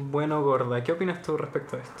prr. Bueno, gorda, ¿qué opinas tú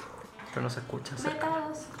respecto a esto? Pero no se escucha.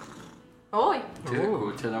 Vetados. ¡Uy! Sí, se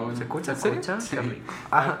escucha la buena. ¿Se escucha? ¿En ¿En serio? serio? Sí. Qué rico.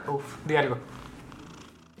 Ah, uff. Di algo.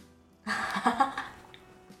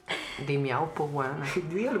 Di miau, pues, weón.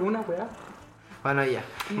 Di alguna weá. Bueno, ya.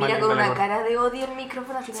 Mira Vale, con vale, una gorda. cara de odio el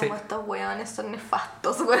micrófono, así Sí. como estos weones son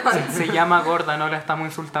nefastos, weones. Se llama gorda, no la estamos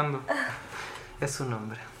insultando. Es su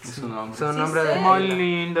nombre. Es un hombre. Es un Sí nombre sé. de... Muy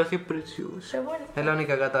linda, sí, preciosa. Pero bueno. Es la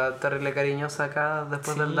única gata terrible cariñosa acá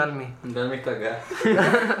después del Dalmi. Dalmi está acá.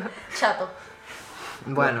 Chato.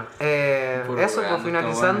 Bueno, Puro eso, pues weando,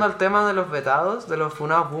 finalizando está el tema de los vetados, de los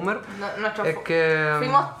funados boomer. Es que...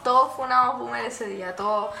 Fuimos todos funados boomer ese día,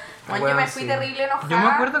 todos. Bueno, yo Bueno, me fui sí. terrible enojada. Yo me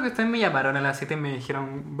acuerdo que ustedes me llamaron a las 7 y me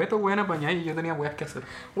dijeron, Beto, buena pañal, y yo tenía weas que hacer.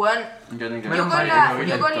 Bueno, Yo ni Menos yo mal con que la, no vi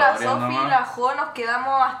yo con la historia Sofi y nomás. la Jo nos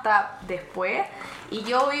quedamos hasta después. Y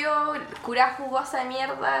yo veo cura jugosa de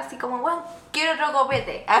mierda, así como, bueno, quiero otro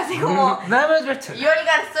copete. Así como... Nada más, Rachel. Yo el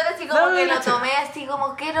garzón así como No, que no, lo no. tomé así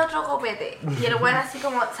como que era otro copete. Y el weón así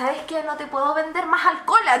como, ¿sabes qué? No te puedo vender más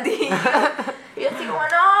alcohol a ti. Y yo así como,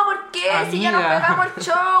 no, ¿por qué? Si ya nos Amiga. pegamos el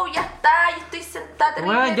show, ya está, yo estoy sentada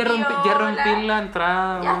terrible Weón, ya piola. rompí la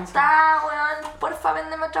entrada. Ya weón. está, weón, porfa,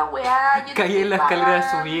 véndeme otra weá. Yo te Caí estoy en la escalera de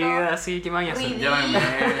pagando. subida, así, ¿qué más voy a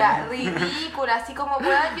hacer? Ridícula, así como,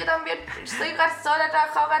 weón, yo también soy garzona, he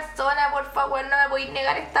trabajado garzona, por favor, no me podéis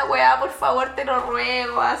negar esta weá, por favor, te lo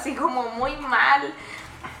ruego, así como muy mal.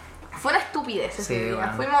 Fue una estupidez ese Sí, día,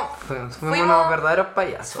 bueno. fuimos Fuimos unos verdaderos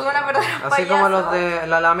payasos. Fuimos unos verdaderos Así como payasos. los de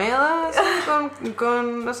la Alameda, así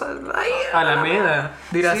con ahí, Alameda,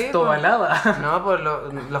 dirás Sí, pues. Tobalaba. No, pues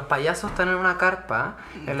los payasos están en una carpa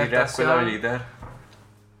en la Tirar escuela estación. militar.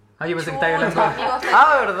 Ah, yo pensé que estaba Chuta, hablando. amigos,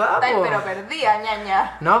 Ah, ¿verdad, estáis po? pero perdida,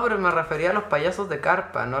 ñaña. No, pero me refería a los payasos de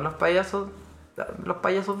carpa, no los payasos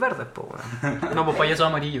verdes, pues, weón. No, pues payaso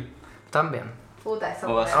amarillo. También. Puta, eso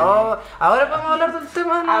O fue. así. Oh, ahora podemos hablar del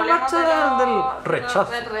tema de la Hablemos marcha del rechazo.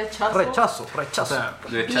 del rechazo. Rechazo. O sea,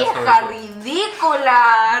 Vieja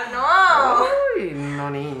ridícula, no. Uy, no,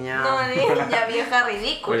 niña. No, niña, vieja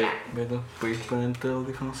ridícula. Oye, Beto, ¿puedes ponerte el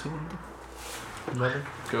audífono un segundo? Vale.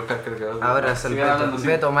 Creo que has cargado. Ahora es el Sigan hablando, sí.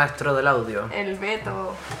 Beto, maestro del audio. El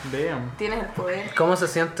Beto, damn. tienes el poder. ¿Cómo se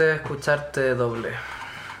siente escucharte doble?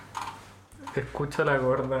 Escucho a la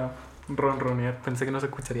gorda ronronear. Pensé que no se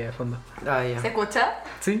escucharía de fondo. Ah, ya. ¿Se escucha?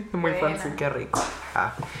 Sí, es muy Buena. fancy. Qué rico.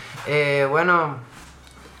 Ah. Bueno,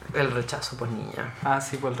 el rechazo, pues, niña. Ah,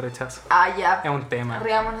 sí, pues el rechazo. Ah, ya. Es un tema.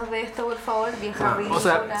 Riámonos de esto, por favor, vieja ridícula. O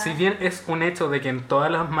sea, si bien es un hecho de que en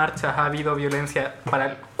todas las marchas ha habido violencia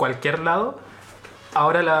para cualquier lado,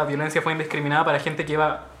 ahora la violencia fue indiscriminada para gente que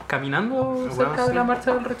iba caminando Bueno, cerca de sí. la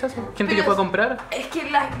marcha del rechazo. Gente Pero que fue a comprar. Es que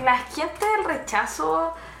la gente del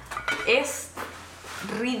rechazo es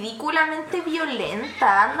ridículamente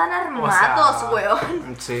violenta. Andan armados,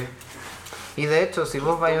 weón. Sí. Y de hecho, si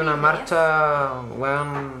vos vais a una marcha,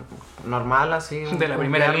 weón, normal así. De la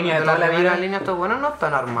primera línea de de la toda la primera vida. línea, estos weones no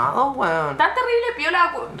están armados, weón. Tan terrible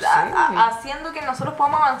piola haciendo que nosotros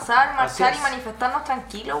podamos avanzar, marchar Así y es. manifestarnos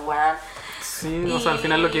tranquilos, weón. Sí, o sea, al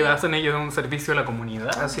final lo que hacen ellos es un servicio a la comunidad.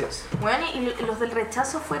 Así es. Weón, y los del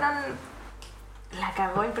rechazo fueron... La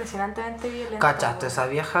cagó impresionantemente violenta. ¿Cachaste weón. esa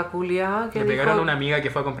vieja culiada que Le pegaron dijo- a una amiga que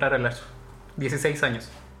fue a comprar a las 16 años.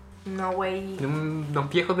 No, güey. Y unos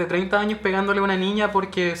viejos de 30 años pegándole a una niña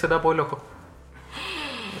porque se tapó el ojo.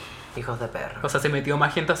 Hijos de perro. O sea, se metió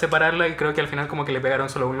más gente a separarla y creo que al final como que le pegaron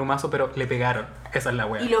solo un lumazo, pero le pegaron. Esa es la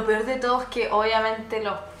wea. Y lo peor de todo es que obviamente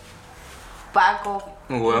los pacos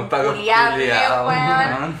Un weón pago inculiables, culiao, weón,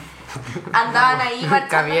 weón. andaban ahí marchando.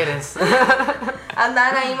 Cavieres.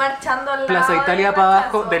 Andaban ahí marchando al lado Plaza del Italia para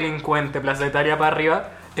abajo, rechazo. delincuente. Plaza Italia para arriba,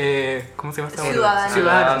 ¿cómo se llama esta wea? Ciudadano.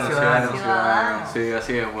 Ciudadano. Ciudadano. Sí,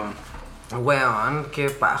 así es, weón. Weón, qué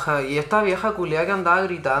paja. Y esta vieja culiada que andaba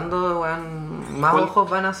gritando, weón, más ojos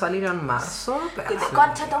van a salir en marzo.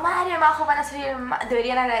 Concha tu madre, más ojos van a salir en marzo.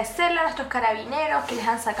 Deberían agradecerle a nuestros carabineros que les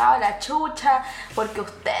han sacado la chucha, porque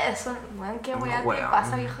ustedes son... Weón, qué weón te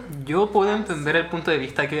pasa, viejo. Yo puedo entender el punto de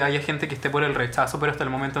vista que haya gente que esté por el rechazo, pero hasta el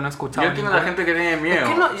momento no he escuchado. Yo entiendo a la gente que tiene miedo.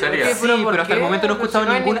 Sería. Sí, pero hasta el momento no he escuchado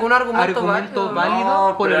ningún argumento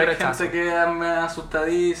válido por el rechazo. Hay gente que es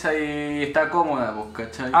asustadiza y está cómoda, pues,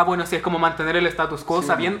 ¿cachai? Ah, bueno, sí, es como mantener el status quo,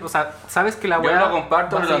 sabiendo, o sea, sabes que la Yo weá lo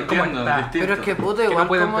comparto, va a lo seguir como entiendo, está. distinto. Pero es que puta, Que igual no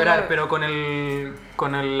puede como empeorar, la- pero con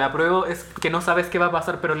el apruebo es que no sabes qué va a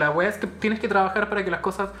pasar, pero la weá es que tienes que trabajar para que las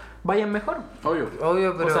cosas vayan mejor. Obvio,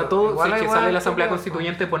 pero o sea, todo, igual si es hay que weas sale la Asamblea que-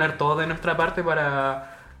 Constituyente, poner todo de nuestra parte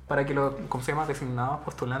para que los, ¿cómo se llama? Designados,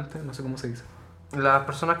 postulantes, no sé cómo se dice. Las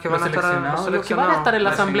personas que Los van a estar seleccionados, los que van a estar en la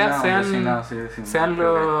Asamblea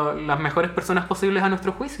sean las mejores personas posibles a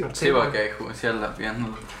nuestro juicio. Sí, porque hay judicial las viendo.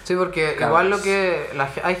 Sí, porque Cabros. igual lo que...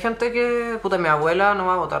 hay gente que... Puta, mi abuela no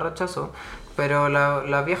va a votar rechazo, pero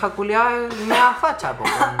la vieja culiada es mea facha, po.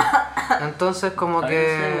 Weón. Entonces como Ay,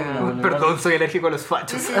 que... sí, Uy, perdón, soy alérgico a los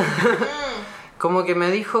fachos. Como que me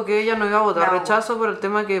dijo que ella no iba a votar Bravo. rechazo por el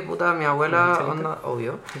tema que, puta, mi abuela, Chelita. onda,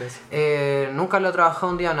 obvio, Gracias. nunca le ha trabajado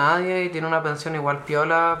un día a nadie y tiene una pensión igual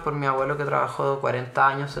piola por mi abuelo que trabajó 40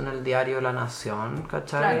 años en el diario La Nación,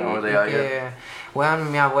 ¿cachai? Claro. Y que,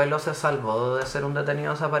 weón, mi abuelo se salvó de ser un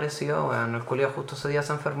detenido desaparecido, weón, el culiao justo ese día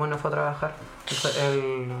se enfermó y no fue a trabajar,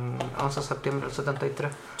 el 11 de septiembre del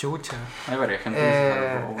 73. Chucha. Hay varias gente que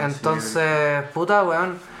se salvó, sí. Entonces, puta,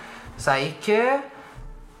 weón, ¿sabéis qué?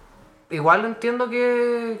 Igual entiendo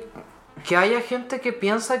que haya gente que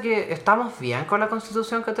piensa que estamos bien con la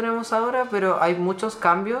constitución que tenemos ahora, pero hay muchos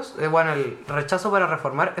cambios. Bueno, el rechazo para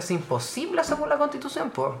reformar es imposible según la constitución,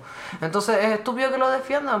 pues. Entonces es estúpido que lo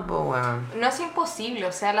defiendan, pues, weón. No es imposible,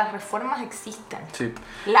 o sea, las reformas existen. Sí.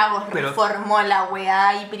 Lagos Pero- reformó la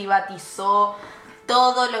weá y privatizó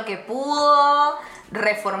todo lo que pudo,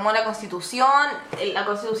 reformó la constitución. La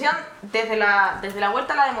constitución, desde la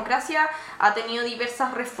vuelta a la democracia, ha tenido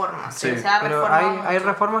diversas reformas. Sí, o sea, ha Pero reformado hay mucho.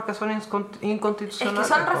 reformas que son inconstitucionales. Es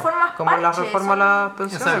que son po. reformas como la parche, reforma a las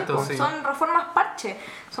pensiones. Exacto, po. sí. Son reformas parche,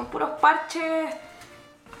 son puros parches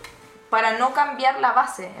para no cambiar la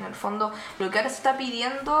base. En el fondo, lo que ahora se está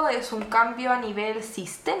pidiendo es un cambio a nivel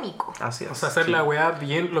sistémico. Así es. O sea, hacer la weá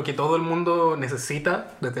bien, lo que todo el mundo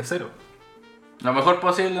necesita desde cero. Lo mejor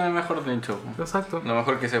posible, mejor dicho. Exacto. Lo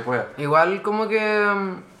mejor que se pueda. Igual como que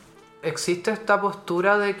existe esta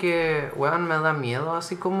postura de que, weón, me da miedo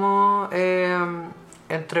así como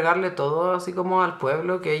entregarle todo así como al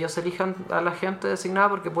pueblo, que ellos elijan a la gente designada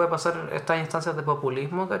porque puede pasar estas instancias de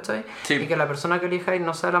populismo, ¿cachai? Sí. Y que la persona que elija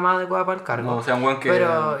no sea la más adecuada para el cargo. No, o sea, un weón que...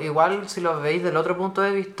 Pero igual si lo veis del otro punto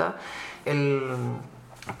de vista, el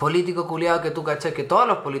político culiado que tú cachai, que todos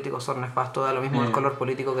los políticos son nefastos, da lo mismo el color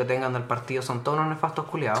político que tengan del partido, son todos unos nefastos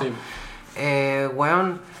culiados. Sí.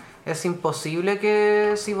 Weón, es imposible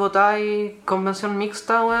que si votáis convención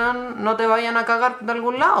mixta, weón, no te vayan a cagar de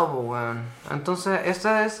algún lado, pues, weón. Entonces,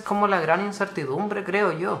 esa es como la gran incertidumbre,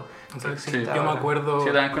 creo yo. que existe Yo me ahora. acuerdo... Sí,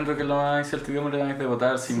 también encuentro que la incertidumbre es de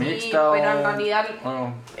votar si Sí, mixta pero o... en realidad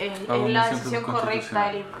o es la la convención decisión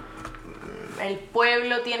constitucional. correcta. El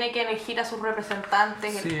pueblo tiene que elegir a sus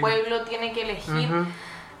representantes, Sí. el pueblo tiene que elegir Ujú.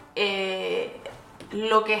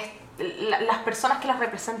 lo que es las personas que las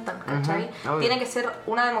representan, ¿cachai? obvio. Tiene que ser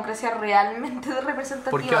una democracia realmente Porque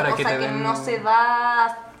representativa, ahora que cosa te que den- no se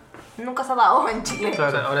da, nunca se ha dado en Chile. O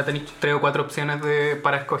sea, ahora tenéis 3 o 4 opciones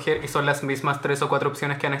para escoger y son las mismas 3 o 4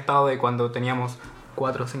 opciones que han estado de cuando teníamos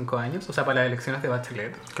 4 o 5 años, o sea, para las elecciones de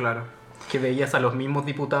Bachelet, Claro. que veías a los mismos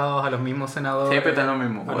diputados, a los mismos senadores, Siempre están los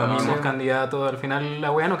mismos, a bueno, los mismos sí. candidatos, al final la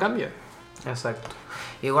wea no cambia. Exacto.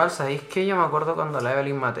 Igual, ¿sabéis que yo me acuerdo cuando la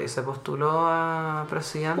Evelyn Matei se postuló a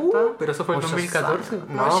presidenta? Pero eso fue en Muchos 2014. años.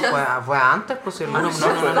 No, Muchos- fue antes, posiblemente.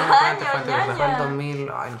 Muchos fue años, antes, fue el ñaña.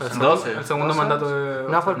 2000. Ay, no sé. 12. El segundo 12. mandato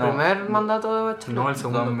de... No, fue el No. primer mandato de Bachelet. No, el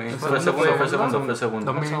segundo. 2000. El Fue el segundo, fue el segundo, fue el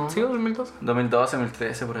segundo. 2000, sí, 2012. 2012,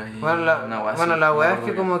 2013, por ahí. Bueno, una wea bueno, así, la no weá me es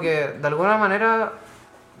que acuerdo como que de alguna manera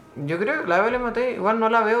yo creo que la Evelyn Matei igual no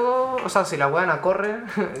la veo, o sea, si la weá corre,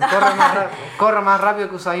 corre más rápido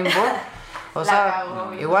que Usain Bolt. O La sea, cagó,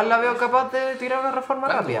 bien. igual la veo capaz de tirar una reforma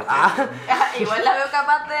 ¿Cuándo rápida. votó? Igual la veo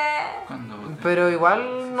capaz de... bien. ¿Cuándo voté? Pero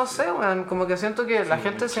igual, no sé, weón, como que siento que la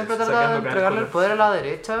gente siempre trata de entregarle el poder a la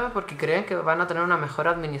derecha porque creen que van a tener una mejor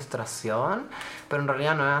administración, pero en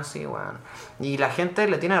realidad no es así, weón. Y la gente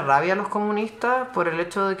le tiene rabia a los comunistas por el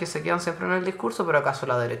hecho de que se quedan siempre en el discurso, pero ¿acaso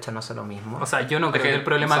la derecha no hace lo mismo? O sea, yo no creo que el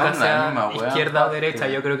problema acá sea izquierda o derecha,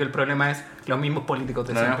 yo creo que el problema es los mismos políticos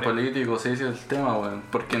de siempre. Los políticos, sí, es el tema, weón.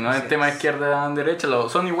 Porque no es el tema izquierda o derecha,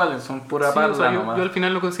 son iguales, son pura parla. O sea, yo al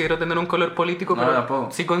final no considero tener un color político, pero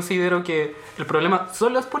tampoco. Sí considero que el problema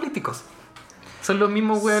son los políticos. Son los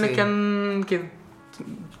mismos weones que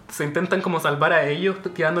se intentan como salvar a ellos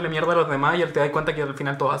tirándole mierda a los demás y te das cuenta que al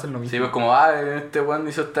final todos hacen lo mismo. Sí, pues como, este weón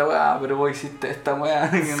hizo esta weá, pero vos hiciste esta weá.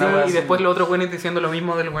 Y después los otros weones diciendo lo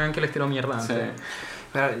mismo del weón que les tiró mierda antes. Sí.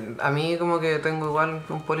 Pero a mí como que tengo igual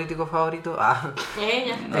un político favorito.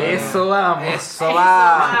 Ella. Eso vamos. Eso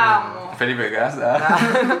vamos. Felipe Casa.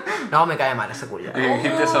 No, me cae mal ese culiao.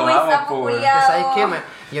 Dijiste eso vamos, pues. ¿Sabes qué?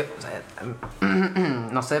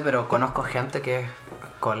 No sé, pero conozco gente que es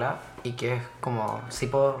cola y que es como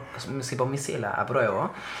sipomicila,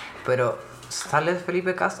 apruebo. Pero sale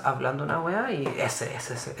Felipe Cas hablando una wea y ese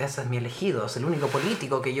es mi elegido, es el único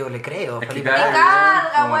político que yo le creo. Felipe Me Cas.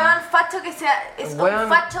 carga, weón, facho que sea. Es Weón. un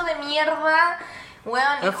facho de mierda. Weón,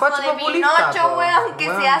 El hijo facho de populista, Pinocho, po, weón, que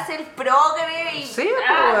weón. se hace el progre y. Sí,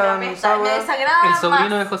 weón, me esa weón. desagrada. El sobrino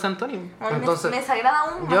más. de José Antonio. Weón, Entonces, me desagrada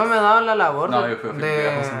aún más. Yo me he dado la labor No, yo fui a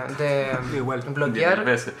de Igual. bloquear 10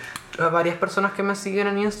 veces. a varias personas que me siguen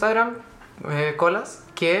en Instagram, colas,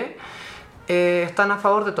 que están a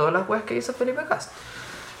favor de todas las weas que dice Felipe Cast.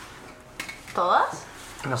 ¿Todas?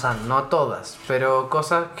 O sea, no todas, pero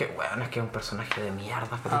cosas que, weón, es que es un personaje de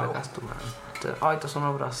mierda Felipe Cast, weón. Ay, te son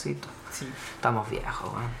unos bracitos. Sí. Estamos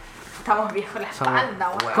viejos, weón. Estamos viejos la espalda,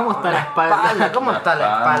 weón. ¿Cómo está la espalda? ¿Cómo está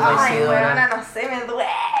la espalda, Ay, Isidora? weón, no sé, me duele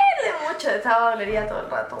mucho. Estaba dolería todo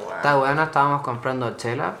el rato, weón. Esta weona estábamos comprando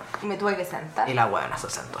chela Y me tuve que sentar. y la weona se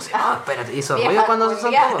sentó así. Oh, espérate, hizo Vieja ruido cuando se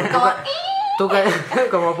culiá, sentó. como, Tú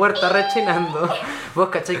como puerta rechinando. Vos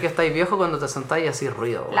cachai que estáis viejo cuando te sentáis y así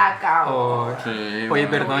ruido. Weón. La cago. Oh, Sí, oye, bueno.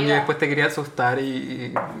 perdón, yo después te quería asustar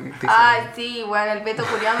y te hice- Ay, sí, weón, el Beto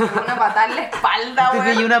Julián me pegó una patada en la espalda, Te weón.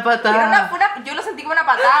 pegué una patada. Yo lo sentí como una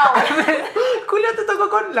patada, weón. Julio te tocó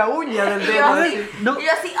con la uña del Y yo dedo. así, No. y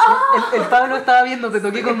yo así, ¡oh! El Pablo estaba viendo, te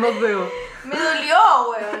toqué con 2 dedos. Me dolió,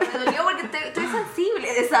 weón. Me dolió porque estoy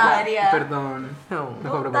sensible de esa área. Perdón. No. No fue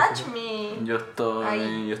a Don't propósito. touch me. Yo estoy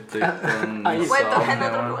Ahí. con Ahí. Puesto en insomnio,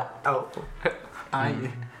 otro weón. lugar. Au.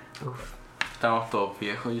 Ay. Estamos todos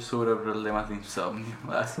viejos, yo sufro problemas de insomnio.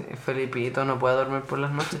 Sí, Felipito no puede dormir por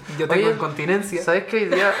las noches. Yo tengo Oye, incontinencia. ¿sabes que hoy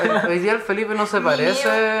día el Felipe no se parece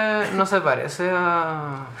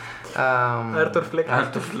a Arthur Fleck.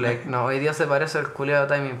 Arthur Fleck. No, hoy día se parece al culiado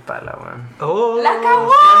Time Impala, weón. ¡Oh! ¡La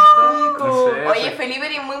cagó! No sé, Oye, Felipe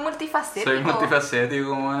eres muy multifacético. soy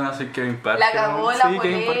multifacético, weón, soy Kevin Parker. La cagó la Sí,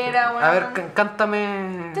 Kevin polera, Parker. weón. A ver,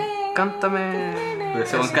 cántame.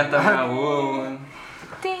 Ese weón canta una voz, weón.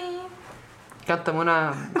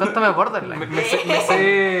 Cántame Borderline. Me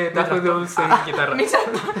sé Tacos de Dulce en guitarra.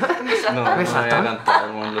 No, no voy a cantar,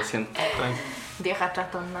 weón, lo siento. Vieja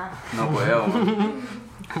trastornada. No puedo, weón.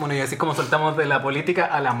 Bueno, y así como soltamos de la política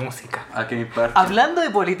a la música. A Kevin Parker. Hablando de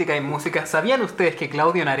política y música, ¿sabían ustedes que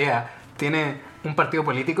Claudio Narea tiene un partido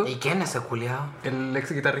político? ¿Y quién es ese culiado? El ex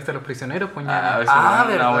guitarrista de Los Prisioneros, pues Ah, ya. ese Ah, weón,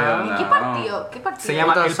 ¿verdad? weón, ¿Y qué no. partido? ¿Qué partido? Se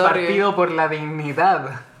llama Puta, el sorry. Partido por la Dignidad.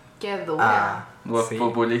 Qué dura. Weón Sí.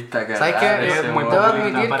 populista, cagada. ¿Sabes qué? es muy Debo populista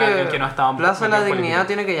admitir para alguien que que no estaba Plaza de la metido en Dignidad política.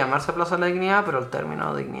 tiene que llamarse Plaza de la Dignidad, pero el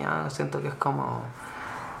término dignidad siento que es como...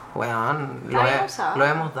 Weón, Está bien usado. lo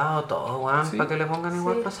hemos dado todo, weón, Sí. para que le pongan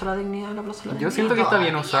igual Sí. Plaza de la Dignidad a la Plaza de la Yo Dignidad. siento que está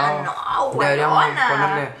bien usado. No, Deberíamos huevona.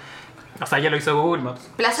 ponerle... O sea, ya lo hizo Google Maps.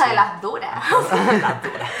 Plaza de las duras.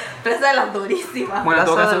 Plaza de las durísimas. Bueno, en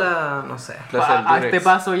todo Plaza de caso, la... no sé. Plaza del a Durex. este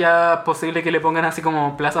paso ya es posible que le pongan así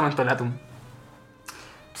como Plaza Mentolatum.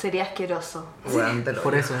 Sería asqueroso. Weón, del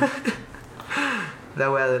Por hoyo. eso. La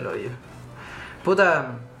wea del hoyo. Puta...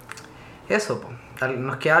 Eso, po.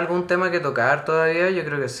 ¿Nos queda algún tema que tocar todavía? Yo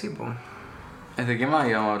creo que sí, po. ¿De qué más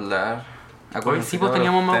íbamos a hablar? Hoy sí, pues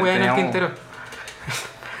teníamos más weá en el tintero.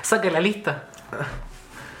 Saca la lista.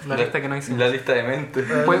 La lista que no hicimos. La lista de mente.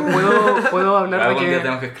 ¿Puedo hablar de Algún día que...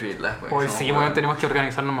 tenemos que escribirlas, güey. Hoy sí, bueno, tenemos que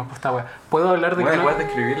organizarnos más por esta wea. ¿Puedo hablar de Bueno, que... igual de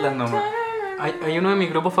escribirlas nomás. Hay uno de mis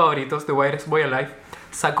grupos favoritos, The Wires Boy Alive,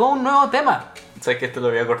 sacó un nuevo tema. Sabes que esto lo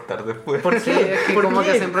voy a cortar después. ¿Por qué? Es que ¿Por como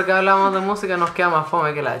qué? que siempre que hablamos de música nos queda más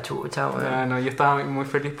fome que la chucha, weón. Ah, no, yo estaba muy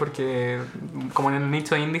feliz porque, como en el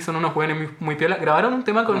nicho indie son unos jóvenes muy piola, grabaron un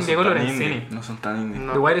tema con No son Diego tan Lorenzini. indie, no son tan indie.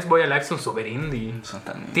 No. The Wires Boy Alive son super indie. No son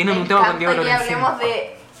tan indie. Tienen Me un tema con encanta Diego que Lorenzini. hablemos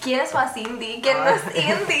de quién es más indie, quién no es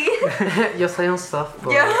indie. Yo soy un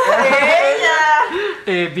softball. Yo, ella.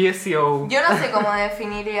 BSO. Yo no sé cómo me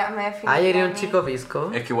definiría Ayer era a un mí. chico visco.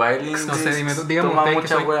 Es que igual el indie No sé, dime tú, dígame toma ustedes que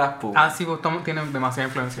muchas soy- weas, pu. Ah, sí, pues tienen demasiada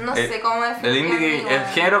influencia. No sé cómo El definiría indie, a mí, el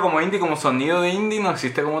género como indie, como sonido de indie no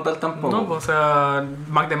existe como tal tampoco. No, pues, o sea,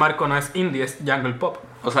 Mac DeMarco no es indie, es jungle pop.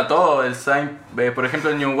 O sea, todo, el sign, por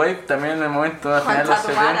ejemplo el New Wave también en el momento de final de los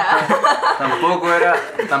Concha tu 70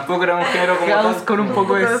 tampoco era un género como House tal. con un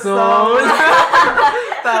poco de sol.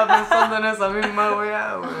 Estaba pensando en esa misma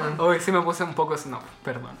weá, weón. Hoy sí me puse un poco snob,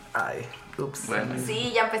 perdón. Ay, ups. Bueno,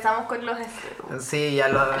 Sí, ya empezamos con los Sí, ya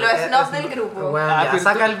lo. Los snobs del grupo. Weón, Ah, ya pero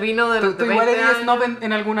saca tú- el vino de Tú, los tú de igual 20 eres años. snob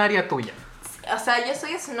en alguna área tuya. O sea, yo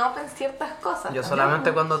soy snob en ciertas cosas. Yo ¿no?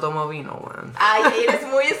 solamente cuando tomo vino, weón. Ay, eres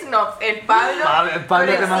muy snob. El Pablo, El Pablo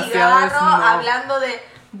con es el demasiado cigarro, snob. hablando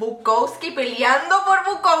de Bukowski, peleando por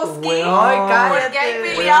Bukowski. Weón. Ay, cállate, Porque hay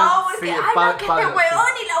peleado, weón. porque Sí, ay, no, Pablo, que Pablo, este huevón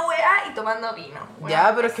y la weá, y tomando vino. Weón,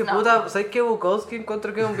 Ya, pero es que snob. puta, ¿sabes qué? Bukowski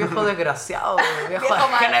encuentro que es un viejo desgraciado, weón, viejo Viejo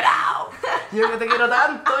degenerado. Yo que te quiero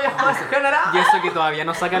tanto, viejo degenerado. Y eso que todavía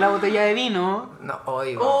no saca la botella de vino. No,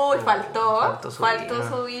 oiga. Uy, faltó su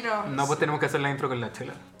su vino. No, pues tenemos que hacer la intro con la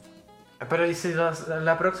chela. Pero ¿y si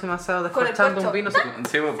la próxima se va Con el descorchando un corcho. vino?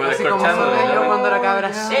 sí, pues Así como descorchando. soy yo cuando era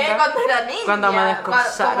cabra chica. Cuando era niña. Cuando me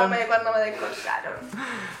descorcharon. Cuando me descorcharon.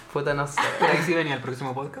 Puta, no sé. Pero ahí sí venía el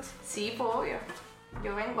próximo podcast. Sí, pues obvio.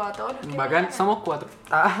 Yo vengo a todos los que Bacán, me somos 4.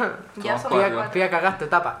 Ah, Ya Somos somos cuatro. cuatro. pía, cagaste,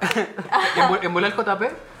 tapa. ¿En vuelo el JP?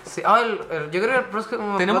 Sí, yo creo que el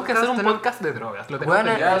próximo Tenemos que hacer un tenemos- podcast de drogas. Lo tenemos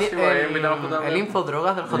Bueno, pendiente. Ya, sí, pues, ahí invitamos a JP. el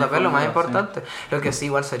infodrogas del El JP es lo más infodrogas, importante. Lo que sí,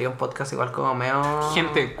 igual sería un podcast igual como medio...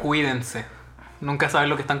 Gente, cuídense. Nunca saben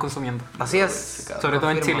lo que están consumiendo. Así es. Sobre todo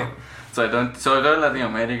en confirmo. Chile. Sobre todo en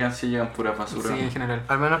Latinoamérica sí llegan pura basura. Sí, en general.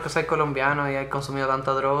 Al menos que seas colombiano y hayas consumido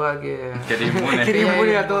tanta droga que... Que te inmune. Eres ya inmune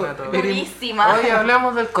eres a todo. inmune a todo. Eres- Durísima. Oye,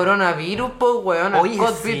 hablamos del coronavirus, pues, weón, el Oye, sí,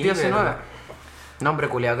 COVID-19. verdad. Nombre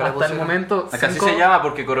culiado que le Hasta el pusieron. momento. Acá sí 5 se llama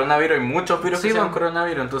porque coronavirus hay muchos virus Sí, que se llaman bueno.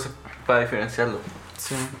 coronavirus, entonces para diferenciarlo.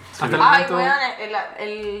 Sí. Hasta el Ay, momento.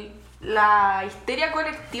 weón, la histeria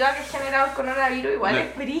colectiva que ha generado el coronavirus igual No.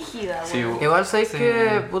 es brígida, Sí, weón. Igual sabéis Sí.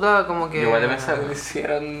 que, puta, como que... Igual he pensado que lo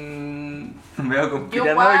hicieran medio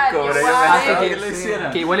conspiranoico, Igual, pero yo igual. pensaba Ah, que lo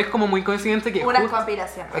hicieran. Que igual es como muy coincidente que Una justo,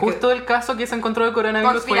 conspiración. justo el caso que se encontró de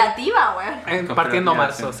coronavirus fue Conspirativa, weón. partiendo Conspirativa,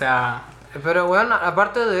 marzo. sí. O sea, Pero bueno,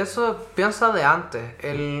 aparte de eso, piensa de antes.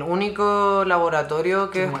 El único laboratorio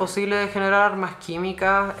que es posible de generar armas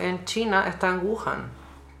químicas en China está en Wuhan.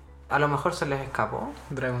 A lo mejor se les escapó.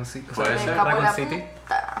 Dragon City. O Puede sea, Me ser. escapó Dragon la City.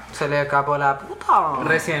 puta. Se les escapó la puta.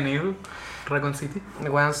 Resident Evil. Dragon City.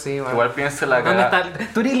 Weón, sí, weón. Igual piensa la ¿Dónde cagada.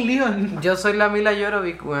 está? Tú eres Leon. Yo soy la Mila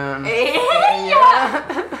Jovovich, weón.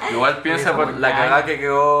 Igual piensa Eso, por la ya. cagada que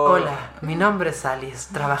quedó. Hola, mi nombre es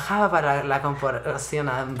Alice. Trabajaba para la corporación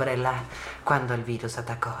Umbrella cuando el virus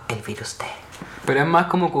atacó. El virus T. Pero es más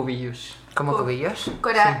como cubillos. ¿Cómo cubillos?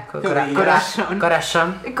 Corazón.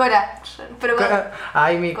 Corazón. Corazón. Pero bueno,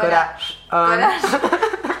 Ay, mi corazón. corazón.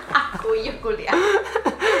 Cuyos culiados.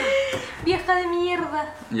 Vieja de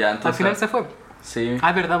mierda. Ya, entonces. Al final se fue. Sí. Ah,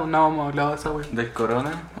 es verdad, no hemos hablado de esa wea. Del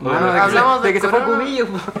corona. Bueno, de que hablamos se, de de que se fue corona. cubillos.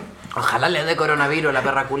 Ojalá le dé coronavirus la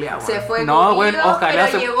perra culia, weón. Se fue No, Cubillo, weón, ojalá pero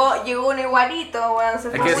se- llegó un igualito, weón. Se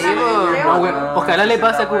fue que una sí, vez, weón. creo. No, weón, ojalá le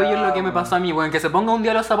pase a la cubillos wea, lo que me pasó a mí, weón. Que se ponga un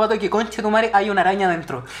día los zapatos y que conche tu madre hay una araña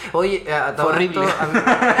dentro. Oye, a todo Horrible. esto, a mí-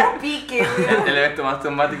 Una pique, weón. El evento más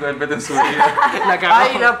traumático del Beto en su vida. La cagó.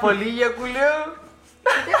 Ay, la polilla, culiao.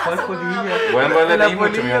 ¿Cuál polilla? Bueno, vos le La leí mucho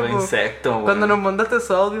polilla, miedo de po. insectos, weón. Cuando nos mandaste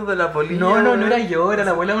esos audios de la polilla. No, no weón. era yo, era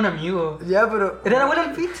la abuela de un amigo. Ya, pero. Era la abuela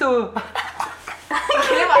del bicho.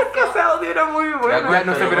 ¿Qué le pasó? Ese audio era muy bueno. Ya,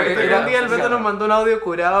 no sé, pero Era un día el Beto nos mandó un audio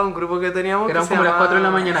curado a un grupo que teníamos. Eran que se como las llamaba- 4 de la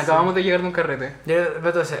mañana, acabamos de llegar de un carrete. Y el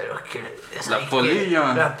Beto decía, es que. Las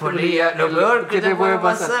polillas. Las polillas. Lo peor que te puede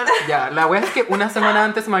pasar. Ya, la wea es que una semana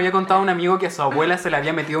antes me había contado un amigo que a su abuela se le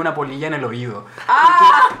había metido una polilla en el oído.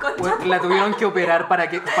 ¡Ah! Concha. Weón, la tuvieron que operar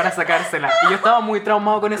para sacársela. Y yo estaba muy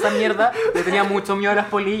traumado con esa mierda. Le tenía mucho miedo a las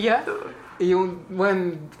polillas. Y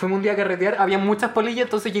bueno, fuimos un día a carretear, había muchas polillas,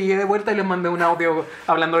 entonces llegué de vuelta y les mandé un audio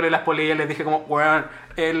hablándole de las polillas. Les dije como, weón,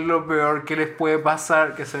 es lo peor que les puede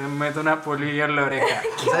pasar, que se me mete una polilla en la oreja.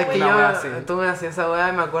 ¿Sabes que Una wea así. tú me hacías esa weá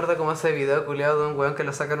y me acuerdo como ese video culiado de un weón que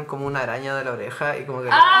lo sacaron como una araña de la oreja y como que...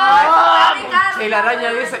 ¡Ah! Ricardo! Y la araña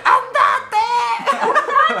dice,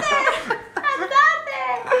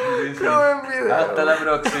 Sí, sí. ¡qué buen video! Hasta la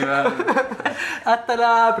próxima. Hasta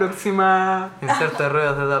la próxima. Inserte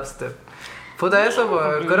ruedas de dubstep. Puta eso,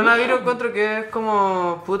 pues el coronavirus encuentro que es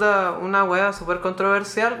como, puta, una weá súper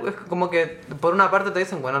controversial. Es como que por una parte te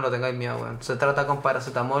dicen, bueno, no tengáis miedo, weón. Se trata con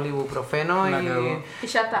paracetamol, ibuprofeno La cagó. Y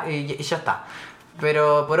ya está. y ya está.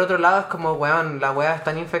 Pero por otro lado es como, weón, la weá es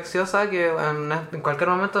tan infecciosa que weón, en cualquier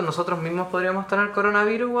momento nosotros mismos podríamos tener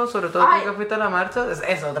coronavirus, weón, sobre todo tú que fuiste a la marcha.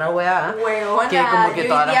 Es otra weá. Weona, que como que yo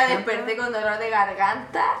toda hoy la día gente- desperté con dolor de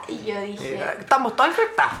garganta y yo dije, Estamos todos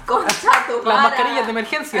infectados. concha tu Las madre. mascarillas de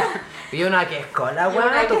emergencia. Y una que es cola, Y una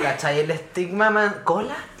weón, tú que- cachai el estigma, man,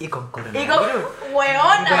 cola y con Y coronavirus. con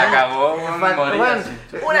weona. La cagó, weón, morí Weón, así.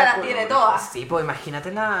 Una las tiene todas. Sí, pues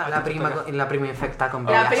imagínate la prima infectada con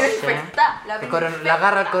La VIH. prima infectada. La prima La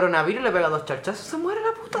agarra el infectada. coronavirus, le pega 2 charchazos y se muere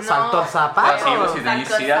la puta. No. Saltó el zapato. Ah, sí, pues si tenés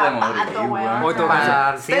Saltó el sida te zapato, morís, weón. weón. Hoy todo Para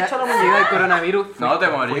caso. el Sida techo lo sida del coronavirus. No te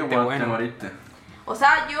morís, fuiste weón, bueno. te moriste. O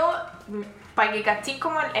sea, yo, para que cachis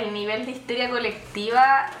como el nivel de histeria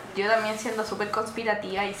colectiva, yo también siendo súper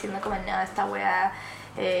conspirativa y siendo como, no, esta weá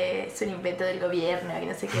es un invento del gobierno y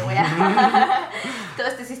no sé qué weá. Todo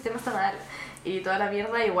este sistema está mal. Y toda la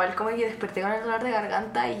mierda, igual como que desperté con el dolor de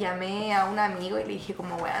garganta y llamé a un amigo y le dije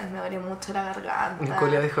como, weón, me duele mucho la Y garganta.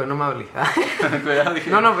 Julia dijo, no me hables. Cuidado,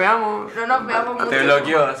 dije. No nos veamos. No nos veamos mucho. Te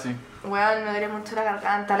bloqueó así. Weón, me duele mucho la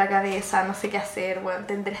garganta, la cabeza, no sé qué hacer, weón,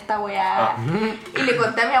 tendré esta weá. Y le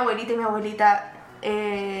conté a mi abuelita y mi abuelita,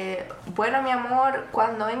 bueno, mi amor,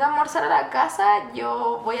 cuando venga a almorzar a la casa,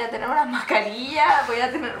 yo voy a tener unas mascarillas,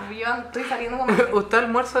 yo estoy saliendo como... Usted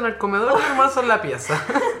almuerza en el comedor y yo almuerzo en la pieza.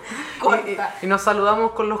 Corta. Y nos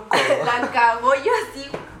saludamos con los codos. La cagó yo así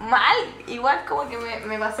mal, igual como que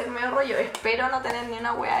me va a hacer medio rollo. Espero no tener ni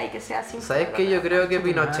una weá y que sea sin. ¿Sabes qué? Yo creo que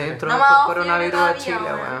Pinochet No introdujo me ha dado el coronavirus fiebre a Chile,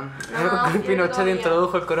 todavía, weón. weón. No me ha dado fiebre Pinochet todavía.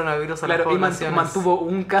 introdujo el coronavirus a las Claro, y poblaciones. mantuvo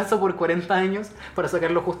un caso por 40 años para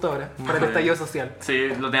sacarlo justo ahora, para el estallido social. Sí,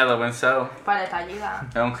 lo tenía todo pensado. Para esta ayuda.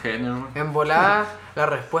 Es un genio, weón. En volada, la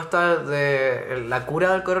respuesta de la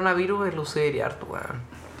cura del coronavirus es Lucía Iriarte, weón.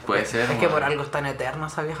 Puede ser. Es que weón. por algo es tan eterna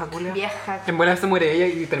esa vieja culia. Vieja. En buena se muere ella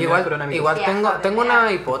y termina el coronavirus. Igual Vieja tengo, de tengo mierda.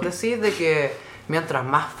 una hipótesis de que mientras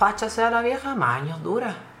más facha sea la vieja, más años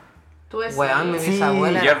dura. Tú decís. Weón, mi Sí,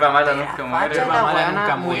 bisabuela. hierba mala era nunca facha muere. y Hierba la mala weona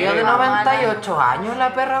nunca murió muere. de Hierba mala 98 nunca años,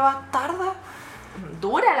 la perra bastarda.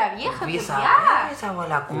 Dura la vieja, Bisabuela, que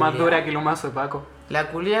bisabuela culia. Más dura que el mazo de Paco. La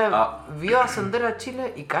culia Ah. vio ascender a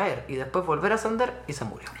Chile y caer, y después volver a ascender y se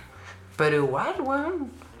murió. Pero igual,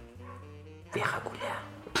 weón. Vieja culia.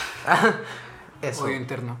 Eso. Odio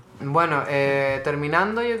interno. Bueno,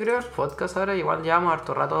 terminando yo creo el podcast ahora, igual llevamos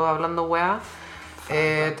harto rato hablando weá.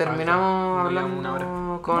 Terminamos No hablando llevamos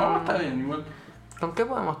una con... No, está bien, igual. ¿Con qué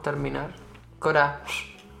podemos terminar? Cora.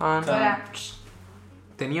 Ah, Ahora,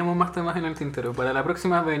 Teníamos más temas en el tintero. Para la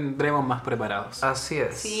próxima vendremos más preparados. así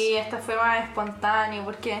es. sí, este fue más espontáneo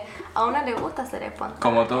porque a una le gusta ser espontáneo.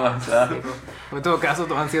 Como todas, ¿sabes? En todo caso,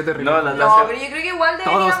 todos han sido terribles. No, No, pero yo creo que igual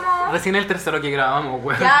Todos, deberíamos. recién el tercero que grabamos,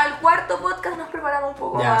 weón. Ya el cuarto podcast nos preparamos un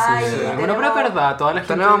poco Ya, más. sí, y sí. tenemos- Bueno, pero es verdad, toda la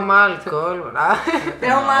gente... Tenemos más alcohol. Ah.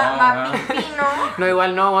 Tenemos No, más weón. vino. No,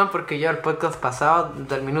 igual no, weón, porque yo el podcast pasado,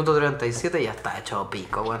 del minuto 37, ya está hecho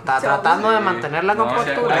pico, weón. Estaba Sí. tratando de mantener la No,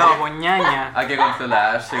 compostura. sí, No, poñaña. Hay que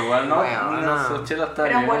controlarse, igual, ¿no? Weón, no. Su chela está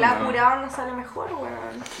Pero bien. volar ¿no? curado no sale mejor, weón.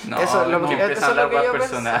 No, Eso es lo que que, empieza a eso es lo hablar que más yo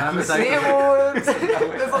personal. pensaba. Sí, weón.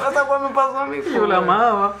 Esa weón me pasó a mí. Yo la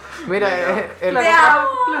amaba. Mira, el, Te amo.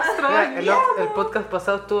 mira, el podcast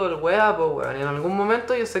pasado estuvo el wea, pues weón. Y en algún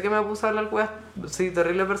momento yo sé que me puse a hablar weas sí,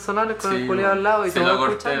 terribles personales con el culiado al lado y se todo lo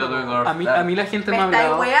corté, escuchando. lo tuve que po. cortar. A mí la gente Me me ha estáis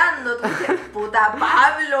hablado... weando, tú dices, puta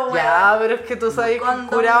Pablo, weón. Ya, pero es que tú sabes que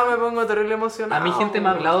Cuando- curado me pongo terrible emocionado. A mí gente me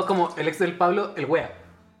ha hablado como el ex del Pablo, el wea.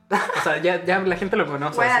 O sea, ya la gente lo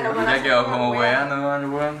conoce. Wea, así. lo Ya conoce quedó como como weón. weá, ¿no? El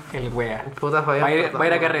weón. El wea. Puta Fabián. Va a ir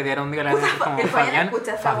perdón. a carretear un día a la noche como El Fabián Fabián.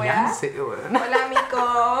 escucha esa weá. Sí, weón. Hola,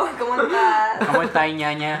 Mico, ¿cómo estás? ¿Cómo está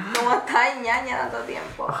ñaña? ¿Cómo estás, ñaña, tanto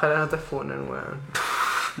tiempo? Ojalá no te funen, weón.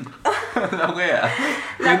 La weá.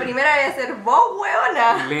 La primera debe ser vos,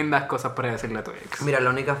 weona. Lindas cosas para decirle a tu ex. Mira, la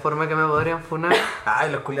única forma que me podrían funar.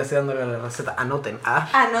 Ay, los culiados dándole la receta. Anoten. Ah,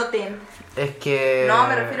 Anoten. es que. No,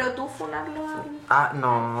 me refiero a tú funarlo.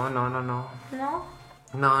 No.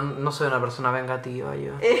 ¿No? No soy una persona vengativa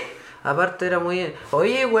yo. Aparte era muy...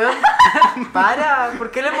 Oye, weón, para, ¿por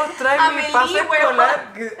qué le mostráis mi Amelie, pase weón. escolar?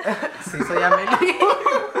 Sí, soy Amelie.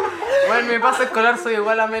 Bueno, mi pase escolar soy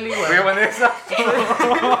igual a Amelie, Voy a weón. poner esa.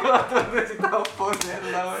 Necesitamos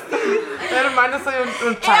ponerla, weón. Hermano, soy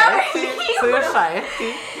un chaesti. Soy un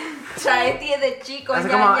chaesti. Chaeti es de chico, Así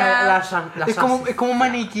como ñaña. la Es como un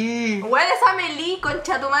maniquí. Weón, es Amelie,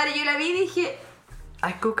 concha tu madre. Yo la vi y dije,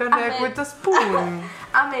 I cook and I with a spoon.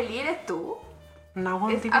 Amelie, ¿eres tú? No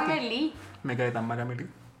one Es did it. Amelie. Me cae tan mal Amelie.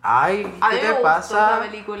 Ay, A mí ¿qué me te gustó pasa? esa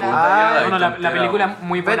película. Ay, Bueno, la película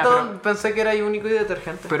muy buena, Beto, pensé que era único y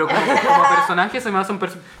detergente. pero como personaje se me hace un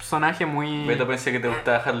personaje muy... Beto, pensé que te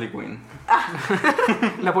gustaba Harley Quinn.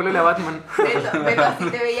 La polola Batman. Beto, así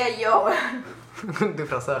te veía yo, weón.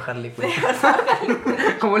 Disfrazado de Harley Quinn.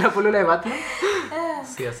 Como la polola de Batman.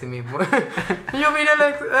 Sí, así mismo. Yo vine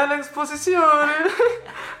a la exposición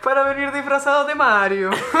para venir disfrazado de Mario.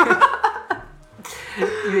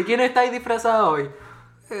 ¿Y de quién estáis disfrazado hoy?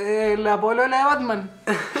 La polola de Batman.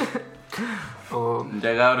 Oh.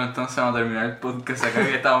 Ya cabrón, entonces vamos a terminar el podcast acá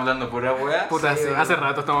que estamos hablando pura weá. Puta, sí, hace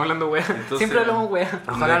rato estamos hablando wea. Entonces- Siempre hablamos wea.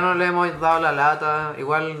 Ojalá no le hemos dado la lata.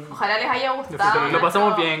 Igual, Ojalá les haya gustado. Lo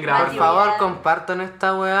pasamos bien grabando. por favor, compartan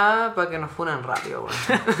esta weá para que nos funen rápido, weón.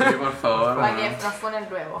 Sí, por favor. Para weón. que nos ponen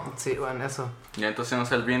luego. Sí, bueno, eso. Ya entonces no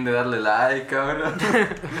se olviden de darle like, cabrón.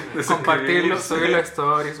 De Compartirlo, suscribirse. subirlo a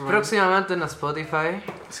stories. bueno. Próximamente en Spotify.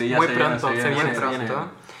 Sí, ya Muy se pronto, viene, se viene Pronto.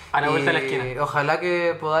 A la vuelta de la Y esquina. ojalá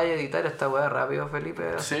que podáis editar esta weá rápido,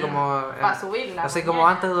 Felipe. Así Sí. como. Para subirla. Así como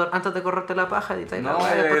antes de correrte la paja, editáis la No,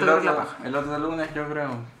 weá y después te corres la paja. el otro lunes yo creo.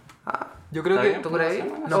 Yo creo ¿Está que bien? ¿Tú crees?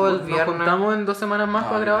 No, O el nos viernes. juntamos en 2 semanas más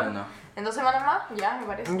para grabar. No. ¿En 2 semanas más? Ya, me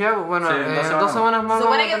parece. Ya, bueno, Sí, en 2 semanas más. Se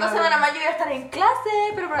supone vamos que en a 2 tener- semanas más yo voy a estar en clase,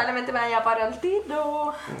 pero probablemente me vaya a parar el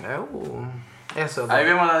tiro. Eso. Ahí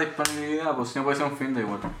vemos la disponibilidad, pues si no puede ser un fin de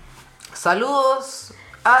igual. Saludos.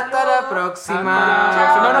 Hasta la próxima.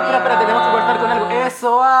 No, espera, tenemos que cortar con algo.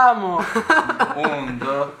 ¡Eso amo! 1,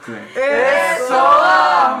 2, 3. ¡Eso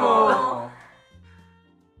amo!